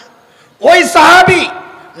না। ওই সাহাবী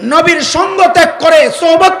নবীর সঙ্গ ত্যাগ করে,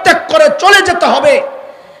 সোহবত ত্যাগ করে চলে যেতে হবে,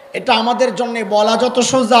 এটা আমাদের জন্য বলা যত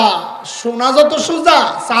সোজা, শোনা যত সোজা,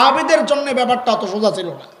 সাহাবীদের জন্য ব্যাপারটা অত সোজা ছিল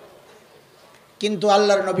না। কিন্তু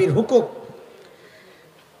আল্লাহর নবীর হুকুম,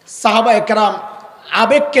 সাহাবায়ে কেরাম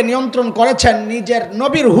আবেগকে নিয়ন্ত্রণ করেছেন নিজের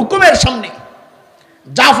নবীর হুকুমের সামনে।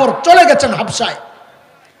 জাফর চলে গেছেন হাবশায়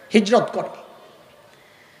হিজরত করে।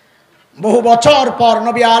 বহু বছর পর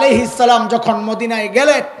নবী আলাইহিস সালাম যখন মদিনায়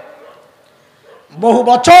গেলেন, বহু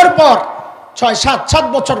বছর পর, 6-7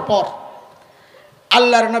 বছর পর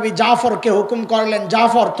আল্লাহর নবী জাফরকে হুকুম করলেন,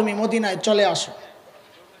 জাফর তুমি মদিনায় চলে আসো।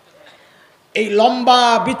 এই লম্বা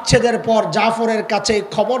বিচ্ছেদের পর জাফরের কাছে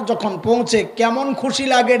খবর যখন পৌঁছে, কেমন খুশি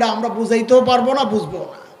লাগে এটা আমরা বুঝাইতেও পারবো না, বুঝবো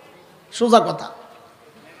না, সোজা কথা।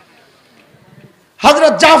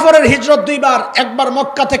 হযরত জাফরের হিজরত 2 বার, একবার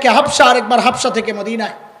মক্কা থেকে হাবশা আর একবার হাবশা থেকে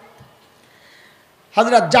মদিনায়।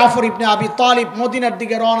 হযরত জাফর ইবনে আবি তালিব মদিনার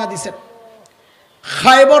দিকে রওনা দিয়েছেন।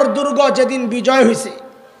 খায়বর দুর্গ যেদিন বিজয় হয়েছে,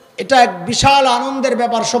 এটা এক বিশাল আনন্দের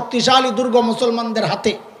ব্যাপার, শক্তিশালী দুর্গ মুসলমানদের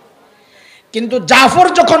হাতে। কিন্তু জাফর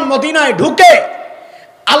যখন মদিনায় ঢুকে,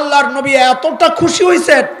 আল্লাহর নবী এতটা খুশি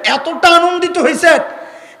হয়েছেন, এতটা আনন্দিত হয়েছেন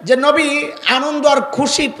যে নবী আনন্দ আর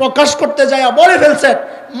খুশি প্রকাশ করতে যায় বলে ফেলছেন,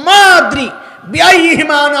 মা আদ্রি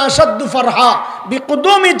বিআইহিমা আনা আশাদ্দু ফারহা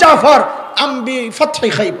বিকুদুমি জাফর আম বিফাতহি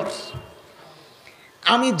খায়বর।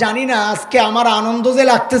 আমি জানি না আজকে আমার আনন্দ যে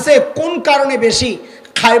লাগতেছে কোন কারণে বেশি,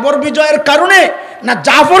 খাইবর বিজয়ের কারণে না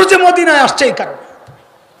জাফর যে মদিনায় আসছে এই কারণে।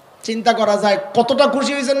 চিন্তা করা যায় কতটা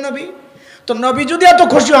খুশি হয়েছেন নবী। তো নবী যদি এত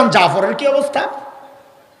খুশি হন, জাফরের কি অবস্থা?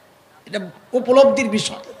 এটা উপলব্ধির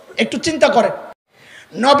বিষয়, একটু চিন্তা করেন।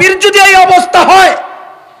 নবীর যদি এই অবস্থা হয়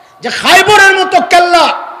যে খাইবরের মতো কেল্লা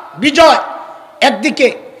বিজয় একদিকে,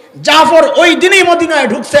 জাফর ওই দিনই মদিনায়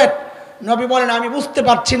ঢুকছেন, নবী বলেন আমি বুঝতে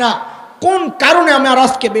পারছি না কোন কারণে আমার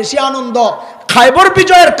আজকে বেশি আনন্দ, খাইবর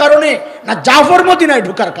বিজয়ের কারণে না জাফর মদিনায়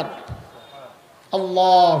ঢুকার কারণে।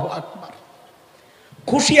 আল্লাহু আকবার।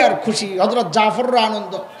 খুশি আর খুশি, হযরত জাফরের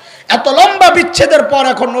আনন্দ। এত লম্বা বিচ্ছেদের পর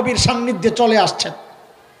এখন নবীর সান্নিধ্যে চলে আসছেন।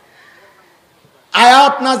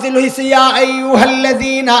 আয়াত নাজিল হইছে, ইয়া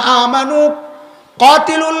আইয়ুহাল্লাযীনা আমানু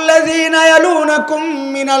কাতিলুল্লাযীনা ইয়ালুনাকুম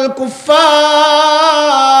মিনাল কুফফার।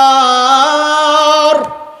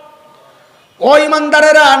 ও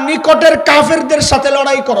ইমানদারেরা, নিকটের কাফেরদের সাথে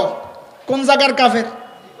লড়াই করো। কোন জায়গার কাফের?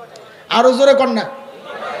 আরো জোরে কর না,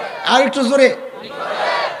 আর একটু জোরে।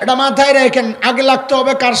 এটা মাথায় রাখেন, আগে লাগতে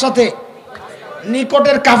হবে কার সাথে?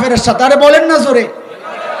 নিকটের কাফেরের সাথে। আরে বলেন না জোরে,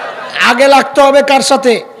 আগে লাগতে হবে কার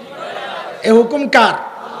সাথে? এ হুকুম কার?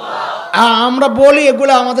 আমরা বলি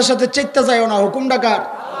এগুলো, আমাদের সাথে চেতে যাইও না। হুকুমটা কার?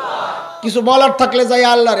 কিছু বলার থাকলে যাই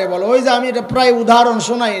আল্লাহ রে বলো। ওই যে আমি এটা প্রায় উদাহরণ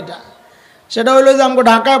শোনাই, এটা সেটা হইলো যে আমাকে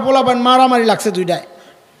ঢাকায় পোলাপান মারামারি লাগছে, দুইটায়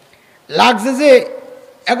লাগছে যে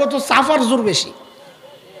এগো তো সাফার জোর বেশি,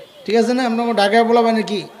 ঠিক আছে না? আমরা ঢাকায় পোলাপানের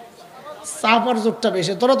কি সাফার জোরটা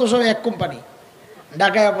বেশি। তোরা তো সব এক কোম্পানি,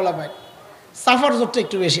 ঢাকায় পোলাপান সাফার জোরটা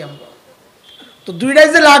একটু বেশি আমরা। তো দুইটাই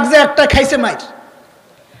যে লাগছে, একটা খাইছে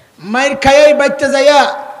মায়ের খাইয়াই বাইতে যাইয়া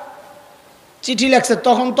চিঠি লেখছে।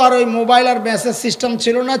 তখন তো আর ওই মোবাইল আর মেসেজ সিস্টেম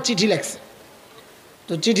ছিল না, চিঠি লেখছে।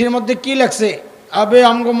 তো চিঠির মধ্যে কি লেখছে? আবে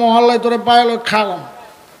আমগো মহল্লায় তোরে পাইল খাওয়াম।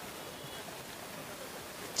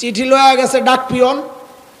 চিঠি লয়ে গেছে ডাক পিয়ন,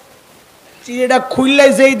 চিঠিটা খুললাই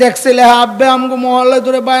যেই দেখছে লেহা আব্বে আমগো মহল্লায়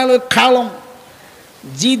তোরে পাইল খাওয়াম।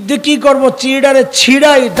 জিদ কি করবো, চিঠিটারে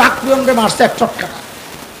ছিড়াই ডাক পিয়নকে মারছে এক চটকা।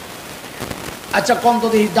 আচ্ছা কম তো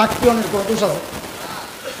দেখি ডাক পিয়নের কোনো দোষ আছে?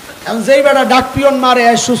 এখন যেই বেটা ডাক পিয়ন মারে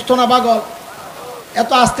সুস্থ না পাগল?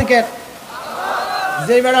 এত আস্তে কে?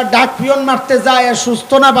 যেই বেটা ডাক পিয়ন মারতে যায়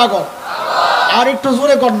সুস্থ না পাগল? আর একটু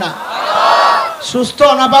জোরে কর না, সুস্থ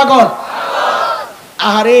না পাগল?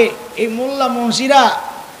 আরে এই মোল্লা মুন্সিরা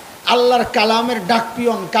আল্লাহর কালামের ডাক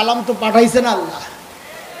পিয়ন, কালাম তো পাঠাইছেন আল্লাহ।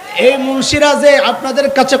 এই মুন্সিরা যে আপনাদের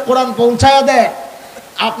কাছে কোরআন পৌঁছায়া দেয়,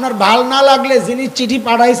 আপনার ভাল না লাগলে যিনি চিঠি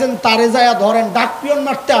পাঠাইছেন তারে যায়া ধরেন, ডাক পিয়ন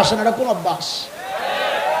মারতে আসেন। এটা কোন অভ্যাস?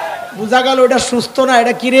 বুঝা গেল এটা সুস্থ না,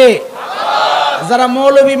 এটা কি রে? যারা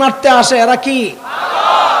মৌলবী মারতে আসে এরা কি?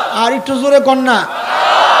 আর একটু জোরে কর না,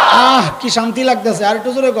 কি শান্তি লাগতেছে, আর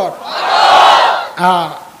একটু জোরে কর।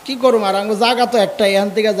 কি করুম আর, আমি জায়গা তো একটাই, এখান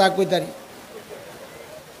থেকে যা কইতারি।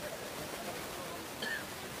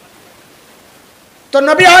 তো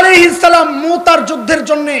নবী আলাইহিস সালাম মুতার যুদ্ধের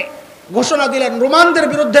জন্য ঘোষণা দিলেন, রোমানদের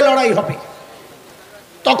বিরুদ্ধে লড়াই হবে।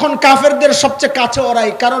 তখন কাফেরদের সবচেয়ে কাছে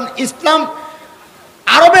ওরাই, কারণ ইসলাম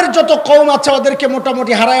আরবের যত কওম আছে ওদেরকে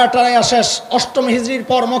মোটামুটি হারায়া টারায়া শেষ। ৮ম হিজরির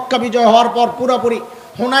পর মক্কা বিজয় হওয়ার পর পুরোপুরি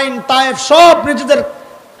হুনাইন, তায়েফ সব নিজেদের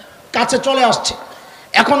কাছে চলে আসছে।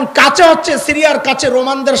 এখন কাছে হচ্ছে সিরিয়ার কাছে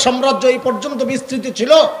রোমানদের সাম্রাজ্য এই পর্যন্ত বিস্তৃত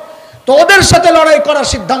ছিল। তো ওদের সাথে লড়াই করার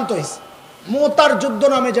সিদ্ধান্ত হয়েছে, মুতার যুদ্ধ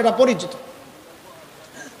নামে যেটা পরিচিত।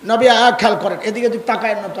 নবী খেয়াল করেন, এদিকে যদি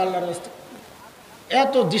তাকায় না তো আল্লাহর রাস্তা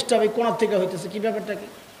এত ডিস্টার্ব কোনার থেকে হইতেছে, কি ব্যাপারটা কি?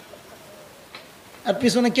 আর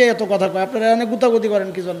পিছনে কে এত কথা কয়? আপনারা অনেক গুতাগুতি করেন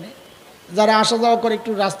কি জন্যে? যারা আসা যাওয়া করে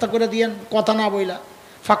একটু রাস্তা করে দিয়েন, কথা না বইলা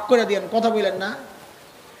ফাঁক করে দিয়েন, কথা বললেন না,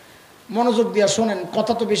 মনোযোগ দিয়া শোনেন।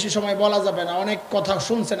 কথা তো বেশি সময় বলা যাবে না, অনেক কথা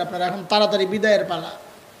শুনছেন আপনারা, এখন তাড়াতাড়ি বিদায়ের পালা।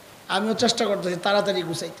 আমিও চেষ্টা করতেছি তাড়াতাড়ি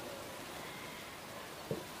গুছাইতে।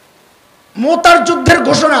 মুতার যুদ্ধের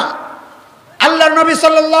ঘোষণা, আল্লাহর নবী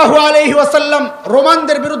সাল্লাল্লাহু আলাইহি ওয়াসাল্লাম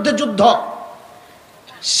রোমানদের বিরুদ্ধে যুদ্ধ,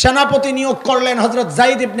 সেনাপতি নিয়োগ করলেন হযরত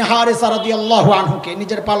যায়েদ ইবনে হারিসা রাদিয়াল্লাহু আনহুকে,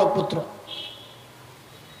 নিজের পালক পুত্র।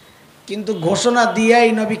 কিন্তু ঘোষণা দিয়েই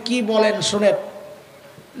নবী কি বলেন শুনেন।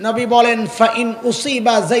 নবী বলেন, ফাইন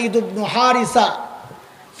উসিবা যায়েদ ইবনে হারিসা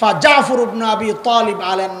ফাজাফর ইবনে আবি তালিব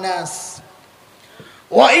আলান নাস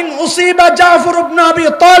ওয়া ইন উসিবা জাফর ইবনে আবি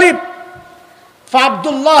তালিব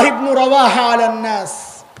ফাআব্দুল্লাহ ইবনে রাওয়াহা আলান নাস।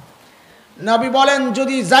 নবী বলেন,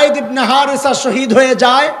 যদি যায়েদ ইবনে হারিসা শহীদ হয়ে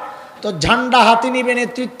যায় তো ঝান্ডা হাতে নিবে,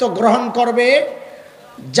 নেতৃত্ব গ্রহণ করবে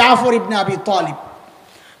জাফর ইবনে আবি তালিব।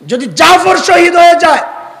 যদি জাফর শহীদ হয়ে যায়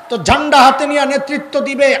তো ঝান্ডা হাতে নিয়ে নেতৃত্ব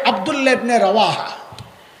দিবে আব্দুল্লাহ ইবনে রাওয়াহা।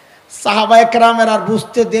 সাহাবায়ে কেরামের আর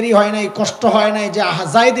বুঝতে দেরি হয় নাই, কষ্ট হয় নাই যে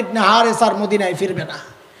যায়েদ ইবনে হারিসা আর মদিনায় ফিরবে না,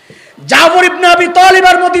 জাফর ইবনে আবি তালিব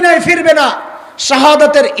আর মদিনায় ফিরবে না।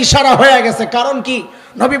 শাহাদাতের ইশারা হয়ে গেছে। কারণ কি,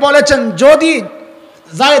 নবী বলেছেন যদি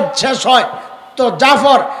যায়েদ শেষ হয় তো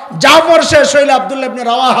জাফর শেষ হইলে আব্দুল্লাহ ইবনে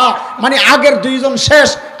রাওয়াহা, মানে আগের দুইজন শেষ,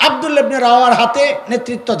 আব্দুল্লাহ ইবনে রাওয়াহার হাতে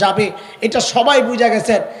নেতৃত্ব যাবে। এটা সবাই বুঝে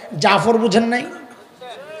গেছেন, জাফর বুঝেন নাই?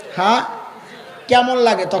 হ্যাঁ, কেমন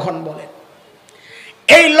লাগে তখন বলেন?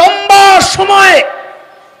 এই লম্বা সময়ে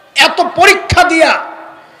এত পরীক্ষা দিয়া,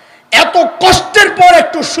 এত কষ্টের পর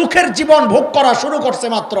একটু সুখের জীবন ভোগ করা শুরু করছে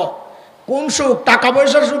মাত্র। কোন সুখ? টাকা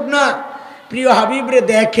পয়সার সুখ না, প্রিয় হাবিবরে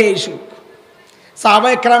দেখে এই সুখ।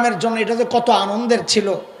 সাহাবায়ে কেরামের জন্য এটা যে কত আনন্দের ছিল।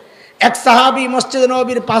 এক সাহাবী মসজিদে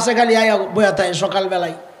নববীর পাশে খালি আয়া বয়া থাকে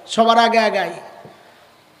সকালবেলায়, সবার আগে আগে।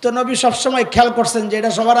 তো নবী সবসময় খেয়াল করছেন যে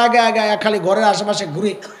এটা সবার আগে আগে খালি ঘরের আশেপাশে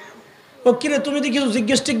ঘুরে। ও কিরে, তুমি তো কিছু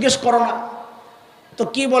জিজ্ঞেস করো না? তো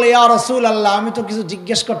কি বলে, ইয়া রাসূলুল্লাহ, আমি তো কিছু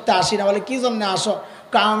জিজ্ঞেস করতে আসি না। বলে কি জন্য আসো?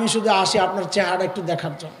 আমি শুধু আসি আপনার চেহারা একটু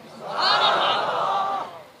দেখার জন্য।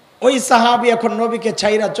 ওই সাহাবী এখন নবীকে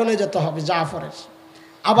ছাইরা চলে যেতে হবে জাফরের।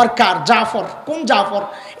 আবার কার? জাফর। কোন জাফর?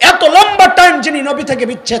 এত লম্বা টাইম যিনি নবী থেকে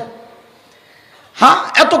বিচ্ছেদ, হ্যাঁ,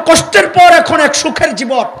 এত কষ্টের পর এখন এক সুখের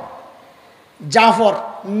জীবন। জাফর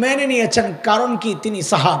মেনে নিয়েছেন, কারণ কি, তিনি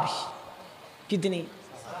সাহাবী। কি তিনি?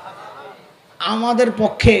 আমাদের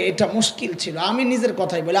পক্ষে এটা মুশকিল ছিল। আমি নিজের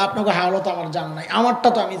কথাই বলি, আপনাকে হালত আমার জানা নাই, আমারটা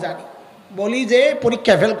তো আমি জানি। বলি যে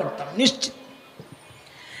পরীক্ষায় ফেল করতাম,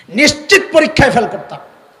 নিশ্চিত পরীক্ষায় ফেল করতাম।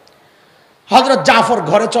 হযরত জাফর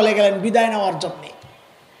ঘরে চলে গেলেন বিদায় নেওয়ার জন্য।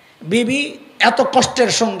 বিবি এত কষ্টের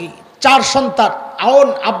সঙ্গী, 4 সন্তান, আওন,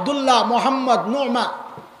 আব্দুল্লাহ, মোহাম্মদ, নুমা,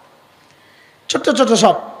 ছোট ছোট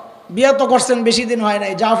সব। বিয়ে তো করছেন, বেশি দিন হয়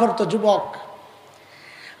নাই, জাফর তো যুবক।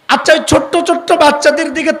 আচ্ছা, ওই ছোট্ট ছোট্ট বাচ্চাদের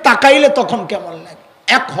দিকে তাকাইলে তখন কেমন লাগে?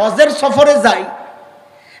 এক হজের সফরে যাই,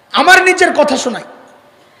 আমার নিজের কথা শোনাই,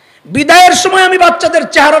 বিদায়ের সময় আমি বাচ্চাদের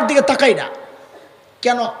চেহারার দিকে তাকাই না।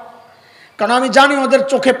 কেন? কারণ আমি জানি ওদের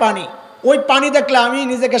চোখে পানি। ওই পানি দেখলে আমি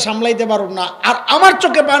নিজেকে সামলাইতে পারব না, আর আমার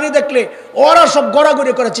চোখে পানি দেখলে ওরা সব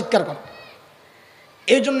গড়াগড়ি করে চিৎকার করে।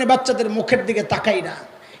 এই জন্য বাচ্চাদের মুখের দিকে তাকাই না।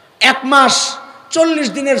 1 মাস 40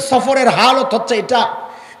 দিনের সফরের হালত হচ্ছে এটা।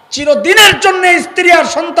 চিরদিনের জন্য স্ত্রী আর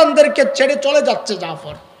সন্তানদেরকে ছেড়ে চলে যাচ্ছে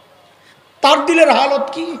জাফর। তার দিলের হালত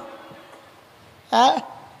কি? হ্যাঁ,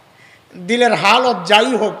 দিলের হালত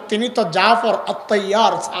যাই হোক, তিনি তো জাফর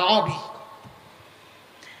আত-তাইয়ার সাহাবী।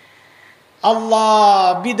 আল্লাহ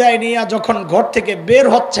বিদায় নিয়ে যখন ঘর থেকে বের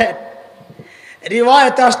হচ্ছে,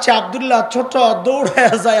 রিওয়ায়েতে আসছে আব্দুল্লাহ ছোট দৌড়ে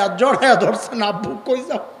যায়, জড়ায় ধরছেন, আব্বু কই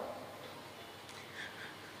যাও?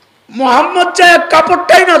 মোহাম্মদ যায়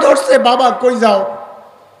কাপড়টাই না ধরছে, বাবা কই যাও?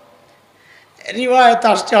 রিওয়ায়েতে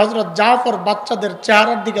আসছে হযরত জাফর বাচ্চাদের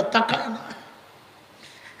চেহারার দিকে তাকায় না।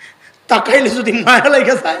 তাকাইলে যদি মায়া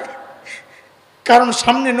লেগে যায়, কারণ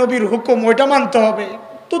সামনে নবীর হুকুম, ওইটা মানতে হবে।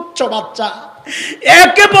 তুচ্ছ বাচ্চা,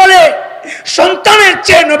 একে বলে সন্তানের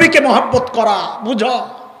চেয়ে নবীকে মহব্বত করা, বুঝো?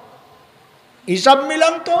 হিসাব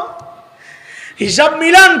মিলান তো, হিসাব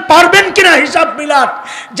মিলান, পারবেন কিনা হিসাব মিলান?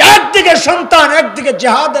 যে একদিকে সন্তান, একদিকে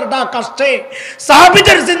জিহাদের ডাক আসছে,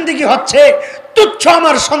 সাহাবীদের জিন্দেগি হচ্ছে তুচ্ছ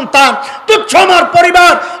আমার সন্তান, তুচ্ছ আমার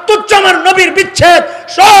পরিবার, তুচ্ছ আমার নবীর বিচ্ছেদ,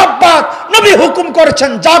 সব বাদ। নবী হুকুম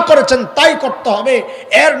করেছেন, যা করেছেন তাই করতে হবে।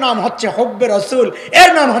 এর নাম হচ্ছে হুব্বে রাসূল, এর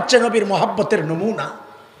নাম হচ্ছে নবীর মহব্বতের নমুনা।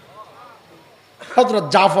 হযরত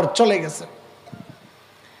জাফর চলে গেছে।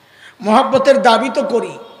 মহব্বতের দাবি তো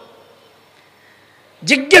করি,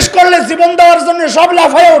 জিজ্ঞেস করলে জীবন দেওয়ার জন্য সব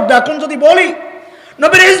লাফায় উঠবে। এখন যদি বলি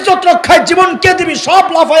নবীর ইজ্জত রক্ষায় জীবন কে দিবি, সব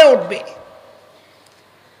লাফায় উঠবে।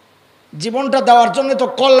 জীবনটা দেওয়ার জন্য তো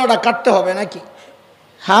কল্লাটা কাটতে হবে নাকি?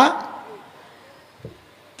 হ্যাঁ,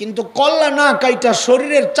 কিন্তু কল্লা না কাইটা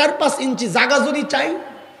শরীরের 4-5 ইঞ্চি জায়গা যদি চাই,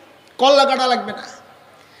 কল্লা কাটা লাগবে না।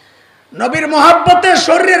 নবীর মহব্বতে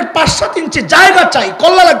শরীরের 5-7 ইঞ্চি জায়গা চাই,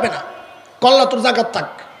 কল্লা লাগবে না। কল্লা তোর জায়গা থাক,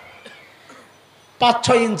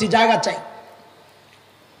 5-6 ইঞ্চি জায়গা চাই।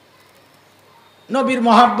 নবীর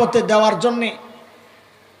মহব্বতে দেওয়ার জন্যে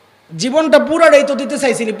জীবনটা পুরাটাই তো দিতে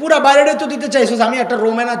চাইছিলি, পুরা বাইরেটাই তো দিতে চাইছিস। আমি একটা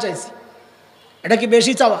রোমেনা চাইছি, এটা কি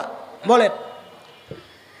বেশি চাওয়া? বলেন,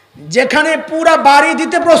 যেখানে পুরা বাড়ি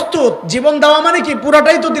দিতে প্রস্তুত, জীবন দেওয়া মানে কি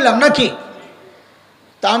পুরাটাই তো দিলাম নাকি?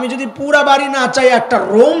 তা আমি যদি পুরা বাড়ি না চাই, একটা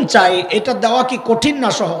রোম চাই, এটা দেওয়া কি কঠিন না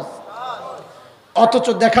সহজ? অথচ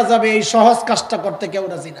দেখা যাবে এই সহজ কাজটা করতে কেউ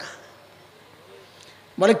রাজি না।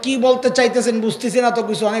 বলে কি বলতে চাইতেছেন বুঝতেছি না তো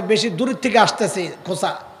কিছু, অনেক বেশি দূর থেকে আসতেছে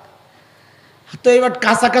খোঁচা। তো এবার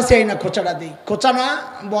কাছাকাছি আই না খোঁচাটা দিই। খোঁচা না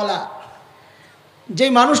বলা, যে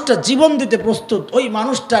মানুষটা জীবন দিতে প্রস্তুত, ওই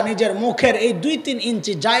মানুষটা নিজের মুখের এই 2-3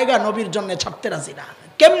 ইঞ্চি জায়গা নবীর জন্য ছাড়তে রাজি না।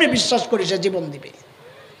 কেমনে বিশ্বাস করি সে জীবন দিবে?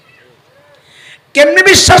 কেমনে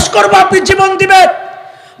বিশ্বাস করবো আপনি জীবন দিবেন?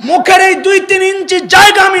 মুখের এই 2-3 ইঞ্চি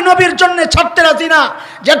জায়গা আমি নবীর জন্য ছাড়তে রাজি না।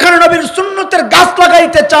 যেখানে নবীর সুন্নতের গাছ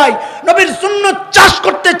লাগাইতে চাই, নবীর সুন্নাত চাষ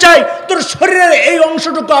করতে চাই, তোর শরীরের এই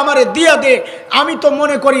অংশটুকু আমারে দিয়া দে। আমি তো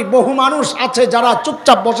মনে করি বহু মানুষ আছে যারা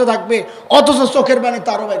চুপচাপ বসে থাকবে, অথচ চোখের বাণী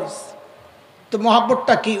তারও বাইরিস। তো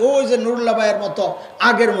মহাব্বতটা কি? ওই যে নুরুল্লাহ ভাইয়ের মতো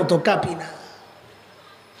আগের মতো কাঁপি না।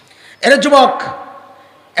 এর যুবক,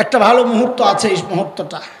 একটা ভালো মুহূর্ত আছে, এই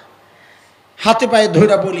মুহূর্তটা হাতে পায়ে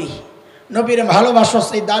ধইরা বলি, নবীরে ভালোবাসস,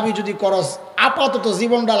 এই দাবি যদি করস, আপাতত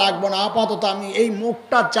জীবনটা লাগবো না, আপাতত আমি এই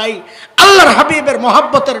মুখটা চাই। আল্লাহর হাবিবের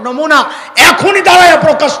মহাব্বতের নমুনা এখনই দাঁড়ায়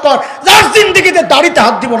প্রকাশ কর। যার জিন্দেগিতে দাড়িতে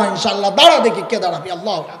হাত দিব না ইনশাআল্লাহ। দাঁড়া দেখি কে দাঁড়াবি।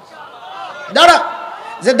 আল্লাহ দাঁড়া।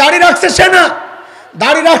 যে দাড়ি রাখছে সেনা,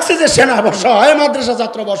 দাড়ি রাখছে যে সেনা, বস। হয় মাদ্রাসা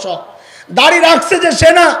ছাত্র বস। দাড়ি রাখছে যে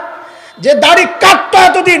সেনা, যে দাড়ি কাটতো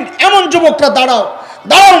এতদিন, এমন যুবকরা দাঁড়াও,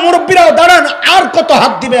 দাঁড়াও। মুরব্বীরাও দাঁড়ান। আর কত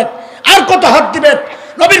হাত দিবেন? আর কত হাত দিবেন?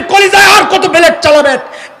 নবীর কলিজায় আর কত বেলেট চালাবেন?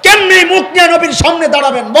 কেমনি মুখ নিয়ে নবীর সামনে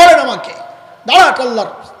দাঁড়াবেন? বলেন আমাকে। দাঁড়াক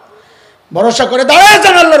আল্লাহর ভরসা করে দাঁড়ায়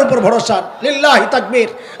যান, আল্লাহর উপর ভরসা। লিল্লাহি তাকবীর।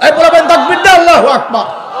 এই বলবেন তাকবীর দে, আল্লাহু আকবার।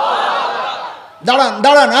 দাঁড়ান,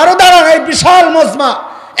 দাঁড়ান, আরো দাঁড়ান। এই বিশাল মজমা,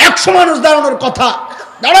 100 মানুষ দাঁড়ানোর কথা।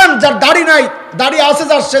 দাঁড়ান। যার দাড়ি নাই, দাড়ি আছে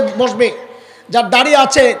যার, সে বসবে। যার দাড়ি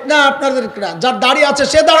আছে না, আপনাদের যার দাড়ি আছে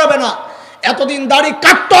সে দাঁড়াবে না। এতদিন দাড়ি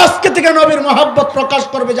কাটতো, আজকে থেকে নবীর মহব্বত প্রকাশ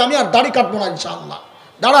করবে যে আমি আর দাড়ি কাটবো না ইনশাআল্লাহ।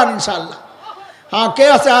 দাঁড়ান ইনশাআল্লাহ। হ্যাঁ, কে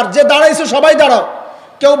আছে? আর যে দাঁড়াইছে সবাই দাঁড়াও,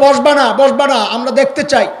 কেউ বসবা না, বসবা না। আমরা দেখতে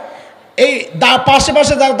চাই এই পাশে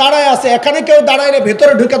পাশে যারা দাঁড়ায় আছে, এখানে কেউ দাঁড়াইলে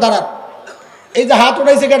ভিতরে ঢুকে দাঁড়ান। এই যে হাত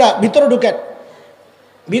উঠাইছে কেটা, ভিতরে ঢুকেন,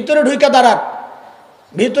 ভিতরে ঢুকে দাঁড়ান,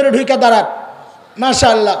 ভিতরে ঢুকে দাঁড়ান।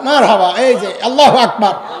 মাশাআল্লাহ, মারহাবা। এই যে আল্লাহু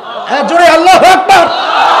আকবার। হ্যাঁ, জোরে আল্লাহু আকবার।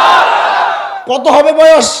 কত হবে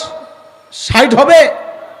বয়স? 60 হবে?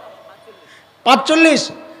 45?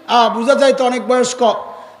 বোঝা যায় তো অনেক বয়স্ক।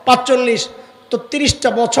 45 তো 30টা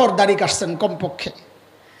বছর দাড়ি কাটছেন কমপক্ষে।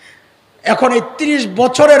 এখন এই 30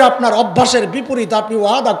 বছরের আপনার অভ্যাসের বিপরীত আপনি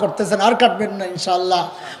ওয়াদা করতেছেন আর কাটবেন না ইনশাআল্লাহ।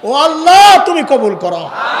 ও আল্লাহ, তুমি কবুল করো।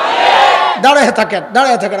 দাঁড়ায় থাকেন,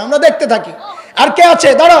 দাঁড়ায় থাকেন, আমরা দেখতে থাকি। আর কে আছে?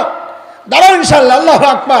 দাঁড়াও, দাঁড়াও ইনশাআল্লাহ। আল্লাহু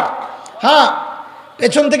আকবার। হ্যাঁ,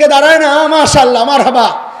 পেছন থেকে দাঁড়ায় না। মাশাআল্লাহ, মারহাবা।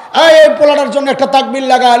 এই পোলাটার জন্য একটা তাকবীর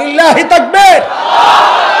লাগা। লিল্লাহি তাকবীর।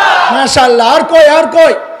 মাশাআল্লাহ। আর কই? আর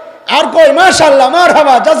কই? আর কই? মাশাআল্লাহ,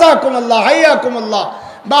 মারহাবা, জাযাকুমুল্লাহ, হাইয়াকুমুল্লাহ,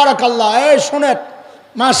 বারাকাল্লাহ। এই শুনেন,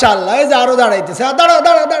 মাশাআল্লাহ। এই যে আরো দাঁড়াইতেছে। দাঁড়া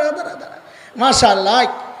দাঁড়া দাঁড়া দাঁড়া দাঁড়া। মাশাআল্লাহ,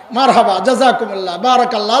 মারহাবা, জাযাকুমুল্লাহ,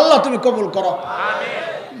 বারাকাল্লাহ। আল্লাহ তুমি কবুল করো।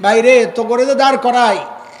 বাইরে তো করে যে দাঁড় করাই,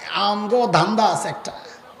 আমগো ধান্দা আছে একটা।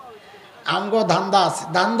 আমগো ধান্দা আছে।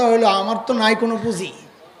 ধান্দা হইলো আমার তো নাই কোনো পুঁজি,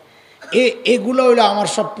 এগুলো হইলো আমার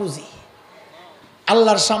সব পুঁজি।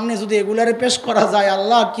 আল্লাহর সামনে যদি এগুলারে পেশ করা যায়,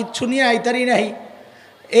 আল্লাহ কিচ্ছু নিয়ে আইতারি নাই।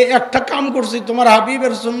 একটা কাম করছি, তোমার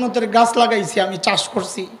হাবিবের সুন্নতের গাছ লাগাইছি, আমি চাষ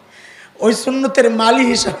করছি, ওই সুন্নতের মালি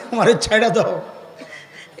হিসাবে আমার ছেড়ে দাও।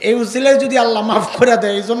 এই উসিলায় যদি আল্লাহ মাফ করে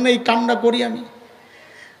দেয়, এই জন্য এই কামটা করি আমি।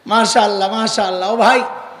 মাশাআল্লাহ, মাশাআল্লাহ। ও ভাই,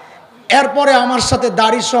 এরপরে আমার সাথে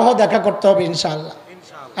দাড়ি সহ দেখা করতে হবে ইনশাআল্লাহ।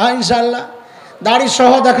 হ্যাঁ ইনশাআল্লাহ, দাড়ি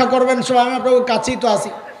সহ দেখা করবেন সবাই। আমি আপনাদের কাছেই তো আছি,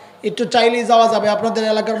 একটু চাইলেই যাওয়া যাবে। আপনাদের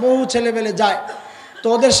এলাকার বহু ছেলেমেলে যায়, তো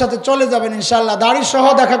ওদের সাথে চলে যাবেন ইনশাআল্লাহ। দাড়ি সহ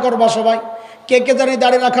দেখা করবা সবাই। কে কে জানি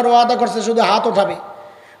দাড়ি রাখার ওয়াদা করছে, শুধু হাত ওঠাবে।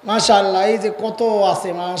 মাশাআল্লাহ। এই যে কত আছে,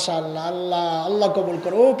 মাশাআল্লাহ। আল্লাহ আল্লাহ কবুল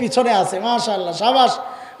করো। ও পিছনে আছে, মাশাআল্লাহ, সাবাস,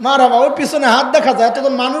 মারহাবা। ওই পিছনে হাত দেখা যায়,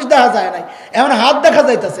 এতক্ষণ মানুষ দেখা যায় নাই, এখন হাত দেখা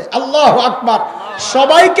যাইতেছে। আল্লাহু আকবার।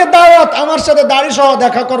 সবাইকে দাওয়াত, আমার সাথে দাড়ি সহ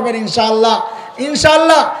দেখা করবেন ইনশাআল্লাহ।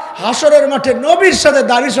 ইনশাআল্লাহ হাসরের মাঠে নবীর সাথে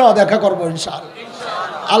দাড়ি সহ দেখা করবো ইনশাআল্লাহ।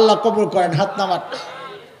 আল্লাহ কবুল করেন। হাত নামান।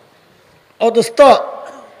 ও দোস্ত,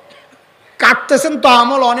 কাটতেছেন তো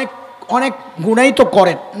আমল অনেক অনেক গুণাই তো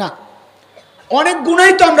করেন না, অনেক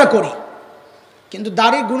গুণাই তো আমরা করি, কিন্তু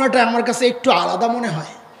দাড়ির গুণাটা আমার কাছে একটু আলাদা মনে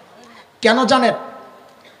হয়। কেন জানেন?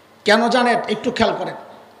 কেন জানেন? একটু খেয়াল করেন।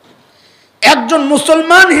 একজন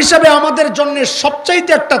মুসলমান হিসাবে আমাদের জন্য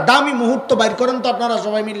সবচাইতে একটা দামি মুহূর্ত বাইর করেন তো আপনারা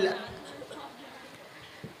সবাই মিললে।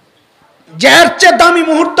 যার চেয়ে দামি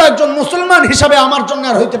মুহূর্ত একজন মুসলমান হিসাবে আমার জন্য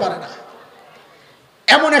আর হইতে পারে না,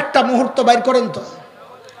 এমন একটা মুহূর্ত বাইর করেন তো।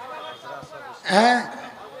 হ্যাঁ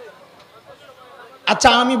আচ্ছা,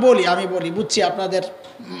 আমি বলি, বুঝছি আপনাদের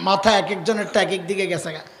মাথা এক একজনের এক এক দিকে গেছে।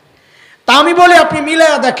 তা আমি বলি, আপনি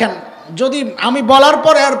মিলাইয়া দেখেন। যদি আমি বলার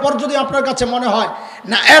পর এরপর যদি আপনার কাছে মনে হয়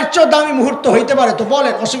না এর চেয়ে দামি মুহূর্ত হইতে পারে, তো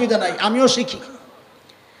বলেন, অসুবিধা নাই, আমিও শিখি।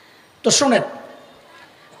 তো শুনেন,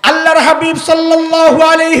 আল্লাহর হাবিব সাল্লাল্লাহু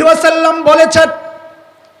আলাইহি ওয়াসাল্লাম বলেছেন,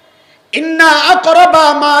 ইন্না আকরাবা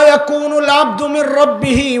মা ইয়াকুনুল আবদু মির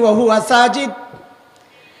রাব্বিহি ওয়া হুয়া সাজিদ।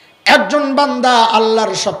 একজন বান্দা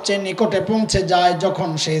আল্লাহর সবচেয়ে নিকটে পৌঁছে যায় যখন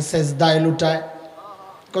সে সেজদায় লুটায়।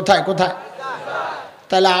 কোথায়? কোথায়?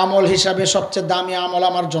 তাহলে আমল হিসাবে সবচেয়ে দামি আমল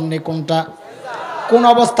আমার জন্য কোনটা? কোন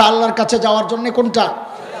অবস্থা আল্লাহর কাছে যাওয়ার জন্য কোনটা?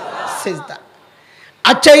 সেজদা।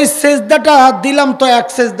 আচ্ছা এই সেজদাটা দিলাম তো এক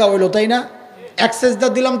সেজদা হইলো, তাই না? এক সেজদা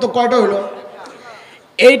দিলাম তো কয়টা হইলো?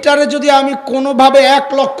 এইটারে যদি আমি কোনোভাবে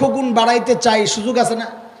 1,00,000 গুণ বাড়াইতে চাই, সুযোগ আছে না?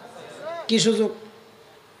 কি সুযোগ?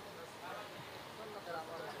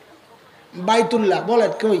 বাইতুল্লাহ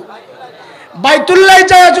বলেন, কই বাইতুল্লাহ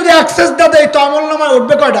যায় যদি এক সেজদা দেয় তো আমলনামায়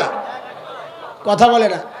উঠবে কয়টা? কথা বলে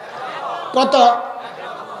না, কত?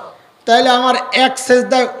 তাহলে আমার এক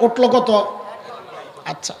সেজদায় উঠলো কত?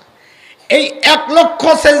 আচ্ছা এই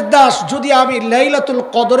 1,00,000 সেজদা যদি আমি লাইলাতুল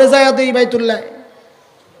কদরে যায়া দেই বাইতুল্লাহ,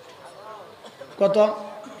 কত?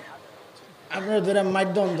 আপনার ধরে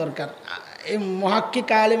মাধ্যম দরকার। এই মুহাক্কিক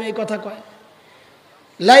আলেম এই কথা কয়।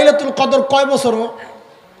 লাইলাতুল কদর কয় বছর?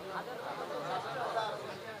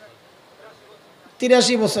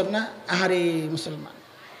 83 বছর না? আহারে মুসলমান,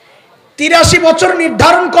 83 বছর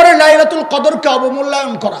নির্ধারণ করে লাইলাতুল কদরকে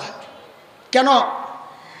অবমূল্যায়ন করা কেন?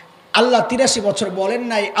 আল্লাহ 83 বছর বলেন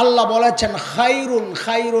নাই, আল্লাহ বলেছেন খায়রুন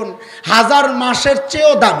খায়রুন, 1000 মাসের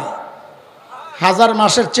চেয়েও দামি। 1000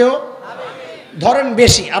 মাসের চেয়েও ধরেন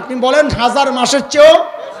বেশি, আপনি বলেন 1000 মাসের চেয়েও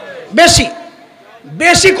বেশি।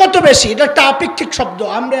 বেশি কত বেশি? এটা একটা আপেক্ষিক শব্দ,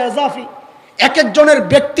 আমরা এজাফি, এক একজনের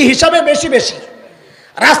ব্যক্তি হিসাবে বেশি বেশি।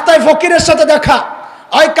 রাস্তায় ফকিরের সাথে দেখা,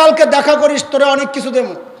 ওই কালকে দেখা করিস, তোরে অনেক কিছু দেব।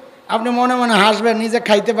 আপনি মনে মনে হাসবেন, নিজে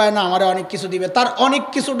খাইতে পায় না, আমারে অনেক কিছু দিবে। তার অনেক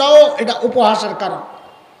কিছুটাও এটা উপহাসের কারণ,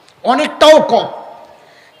 অনেকটাও কম।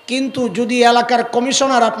 কিন্তু যদি এলাকার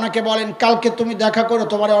কমিশনার আপনাকে বলেন কালকে তুমি দেখা করো,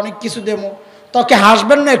 তোমারে অনেক কিছু দেবো, তোকে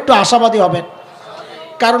হাসবেন না, একটু আশাবাদী হবেন,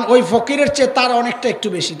 কারণ ওই ফকিরের চেয়ে তার অনেকটা একটু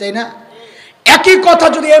বেশি, তাই না? একই কথা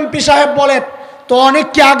যদি এমপি সাহেব বলেন তো অনেক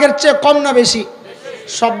কি আগের চেয়ে কম না বেশি?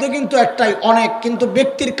 শব্দ কিন্তু একটাই, অনেক, কিন্তু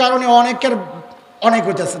ব্যক্তির কারণে অনেকের অনেক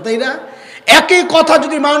হইতেছে, তাই না? একই কথা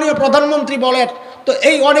যদি মাননীয় প্রধানমন্ত্রী বলেন তো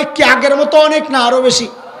এই অনেক কি আগের মতো অনেক না আরো বেশি?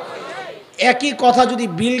 একই কথা যদি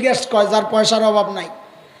বিল গেটস কয়, যার পয়সার অভাব নাই,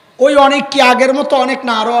 ওই অনেক কি আগের মতো অনেক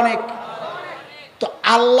না আরো অনেক? তো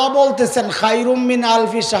আল্লাহ বলতেছেন খায়রুম মিন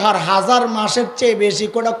আলফি শাহর, 1000 মাসের চেয়ে বেশি।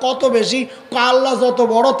 কোটা কত বেশি? আল্লাহ যত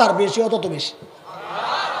বড় তার বেশিও তত বেশি।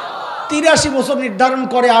 83 বছর নির্ধারণ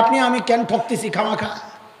করে, আপনি আমি কেন ঠকতেছি খামাখা?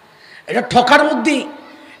 এটা ঠকার বুদ্ধি,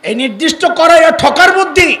 এই নির্দিষ্ট করা এটা ঠকার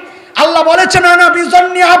বুদ্ধি। আল্লাহ বলেছেন আনা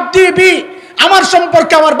বিজন্নি আব্দি বি, আমার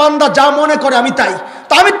সম্পর্কে আমার বান্দা যা মনে করে আমি তাই।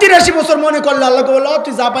 তো আমি 83 বছর মনে করলে আল্লাহকে বলল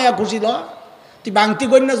তুই যা পাইয়া খুশি ল, তুই বাংতি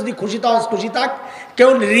করি না, যদি খুশি তাও খুশি থাক। কেউ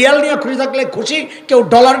রিয়াল নিয়ে খুশি থাকলে খুশি, কেউ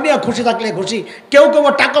ডলার নিয়ে খুশি থাকলে খুশি, কেউ কেউ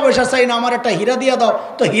টাকা পয়সা চাই না, আমার একটা হীরা দিয়ে দাও,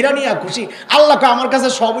 তো হীরা নিয়ে খুশি। আল্লাহকে আমার কাছে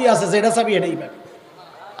সবই আছে, যেটা চাবি এটাই পাবে।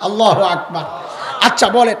 আল্লাহু আকবার। আচ্ছা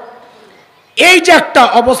বলেন, এই যে একটা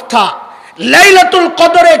অবস্থা, লাইলাতুল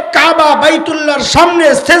কদরে কাবা বাইতুল্লাহর সামনে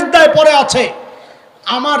সিজদায় পড়ে আছে,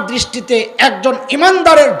 আমার দৃষ্টিতে একজন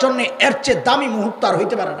ইমানদারের জন্য এর চেয়ে দামি মুহূর্ত আর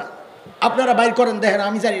হইতে পারে না। আপনারা বাইর করেন দেখেন,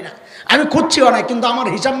 আমি জানি না, আমি খুঁজছিও না, কিন্তু আমার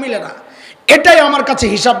হিসাব মিলে না। এটাই আমার কাছে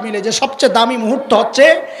হিসাব মিলে যে সবচেয়ে দামি মুহূর্ত হচ্ছে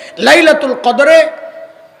লাইলাতুল কদরে,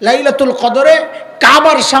 লাইলাতুল কদরে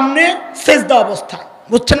কাবার সামনে সিজদা অবস্থা।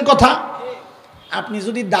 বুঝছেন কথা? আপনি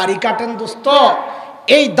যদি দাড়ি কাটেন দোস্ত,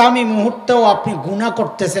 এই দামি মুহূর্তেও আপনি গুনাহ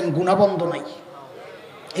করতেছেন, গুনাহ বন্ধ নাই।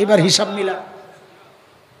 এবার হিসাব মিলা।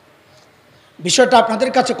 বিষয়টা আপনাদের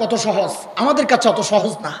কাছে কত সহজ, আমাদের কাছে অত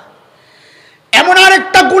সহজ না। এমন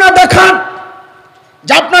আরেকটা গুনাহ দেখান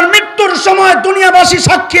যা আপনার মৃত্যুর সময় দুনিয়াবাসী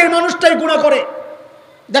সাক্ষী এই মানুষটাই গুনাহ করে,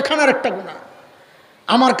 দেখান আরেকটা গুনাহ।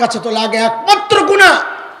 আমার কাছে তো লাগে একমাত্র গুনাহ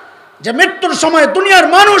যে মৃত্যুর সময় দুনিয়ার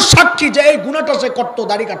মানুষ সাক্ষী যে এই গুনাহটা সে করতো,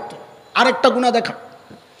 দাড়ি কাটতো। আরেকটা গুনাহ দেখান।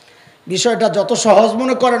 বিষয়টা যত সহজ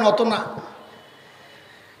মনে করেন অত না।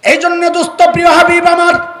 এই জন্য দোস্ত, প্রিয় হাবিব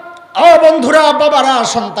আমার, ও বন্ধুরা, বাবারা,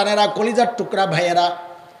 সন্তানেরা, কলিজার টুকরা ভাইয়েরা,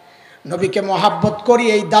 নবীকে মহাব্বত করি,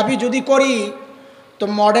 এই দাবি যদি করি তো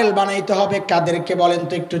মডেল বানাইতে হবে কাদেরকে বলেন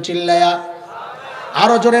তো একটু চিল্লায়া?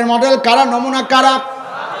 আরো জোরের মডেল কারা, নমুনা কারা?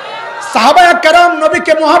 সাহাবায়ে কেরাম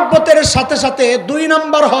নবীকে মহাব্বতের সাথে সাথে 2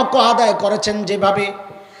 নম্বর হক আদায় করেছেন যেভাবে,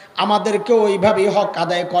 আমাদেরকেও ওইভাবেই হক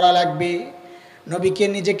আদায় করা লাগবে। নবীকে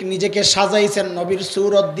নিজেকে সাজাইছেন নবীর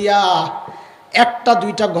সুরত দিয়া। একটা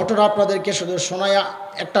দুইটা ঘটনা আপনাদেরকে শুধু শোনায়া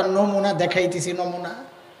একটা নমুনা দেখাইতেছি। নমুনা,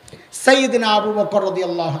 সাইয়্যিদনা আবু বকর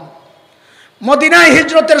রাদিয়াল্লাহু আনহু মদিনায়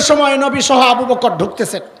হিজরতের সময় নবী সহ আবু বকর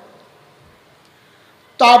ঢুকতেছেন।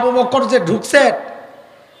 তো আবু বকর যে ঢুকছেন,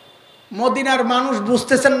 মদিনার মানুষ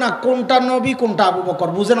বুঝতেছেন না কোনটা নবী কোনটা আবু বকর,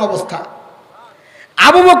 বুঝেন অবস্থা।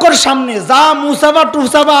 আবু বকর সামনে যা মুসাফা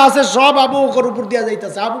টুসাফা আছে সব আবু বকর উপর দিয়া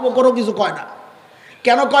যাইতেছে, আবু বকরও কিছু কয় না।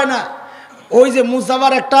 কেন কয় না? ওই যে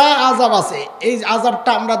মুসাফার একটা আযাব আছে, এই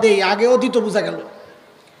আযাবটা আমরা দেই, আগেও দিত, বোঝা গেল।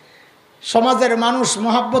 সমাজের মানুষ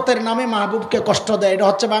মহাব্বতের নামে মাহবুবকে কষ্ট দেয়, এটা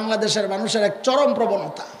হচ্ছে বাংলাদেশের মানুষের এক চরম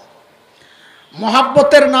প্রবণতা।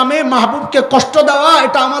 মহাব্বতের নামে মাহবুবকে কষ্ট দেওয়া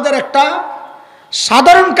এটা আমাদের একটা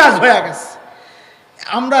সাধারণ কাজ হয়ে গেছে।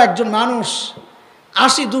 আমরা একজন মানুষ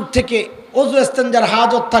আসি দূর থেকে, অজু ইস্তেঞ্জার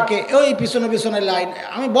হাজত থাকে, ওই পিছনে পিছনে লাইন।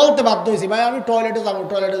 আমি বলতে বাধ্য হয়েছি, ভাই আমি টয়লেটে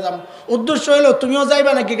যাবো। উদ্দেশ্য হইলো তুমিও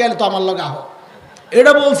যাইবা নাকি, গেলে তো আমার লগে আহো।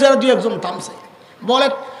 এটা বলছে আর দুই একজন থামছে। বলে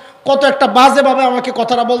কত একটা বাজেভাবে আমাকে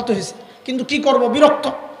কথাটা বলতে হয়েছে, কিন্তু কি করব, বিরক্ত।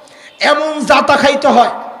 এমন জাতা খাইতে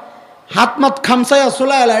হয়, হাত মাত খামসাইয়া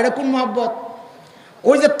চুলাইলা, এটা কোন মহব্বত?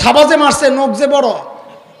 ওই যে থাবা যে মারছে, নখ যে বড়,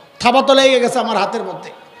 থাবা তো লেগে গেছে আমার হাতের মধ্যে,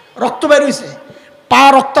 রক্ত বের হয়েছে, পা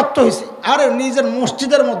রক্তাক্ত হয়েছে। আরে নিজের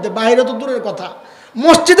মসজিদের মধ্যে, বাইরে তো দূরের কথা,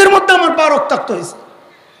 মসজিদের মধ্যে আমার পা রক্তাক্ত হয়েছে।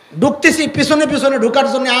 ঢুকতেছি, পিছনে পিছনে ঢুকার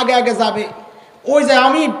জন্য আগে আগে যাবে, ওই যে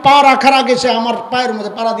আমি পা রাখার আগে সে আমার পায়ের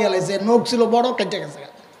মধ্যে পাড়া দিয়ে লাইছে, নখ ছিল বড়, কেটে গেছে।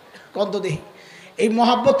 কত দেখি এই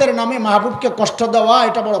মহাব্বতের নামে মাহবুবকে কষ্ট দেওয়া,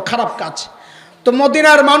 এটা বড় খারাপ কাজ। তো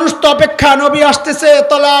মদিনার মানুষ তো অপেক্ষা, নবী আসতেছে,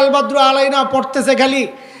 তলা আল বাদ্রু আলাইনা পড়তেছে, খালি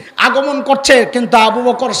আগমন করছে। কিন্তু আবু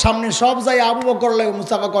বকর সামনে, সব যাই আবু বকর লাগে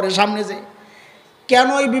মুসাফা করে সামনে যে। কেন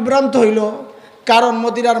এই বিভ্রান্ত হইল? কারণ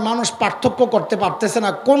মদিনার মানুষ পার্থক্য করতে পারতেছে না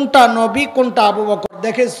কোনটা নবী কোনটা আবু বকর।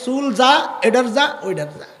 দেখে চুল যা এটার যা ওইটার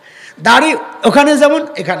যা, দাড়ি ওখানে যেমন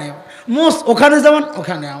এখানে এমন, মোষ ওখানে যেমন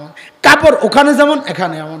ওখানে এমন, কাপড় ওখানে যেমন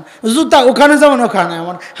এখানে এমন, জুতা ওখানে যেমন ওখানে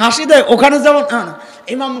এমন, হাসি দেয় ওখানে যেমন।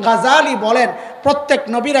 ইমাম গাজালি বলেন প্রত্যেক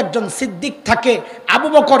নবীর একজন সিদ্দিক থাকে, আবু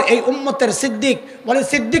বকর এই উম্মতের সিদ্দিক। বলে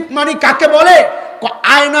সিদ্দিক মানে কাকে বলে?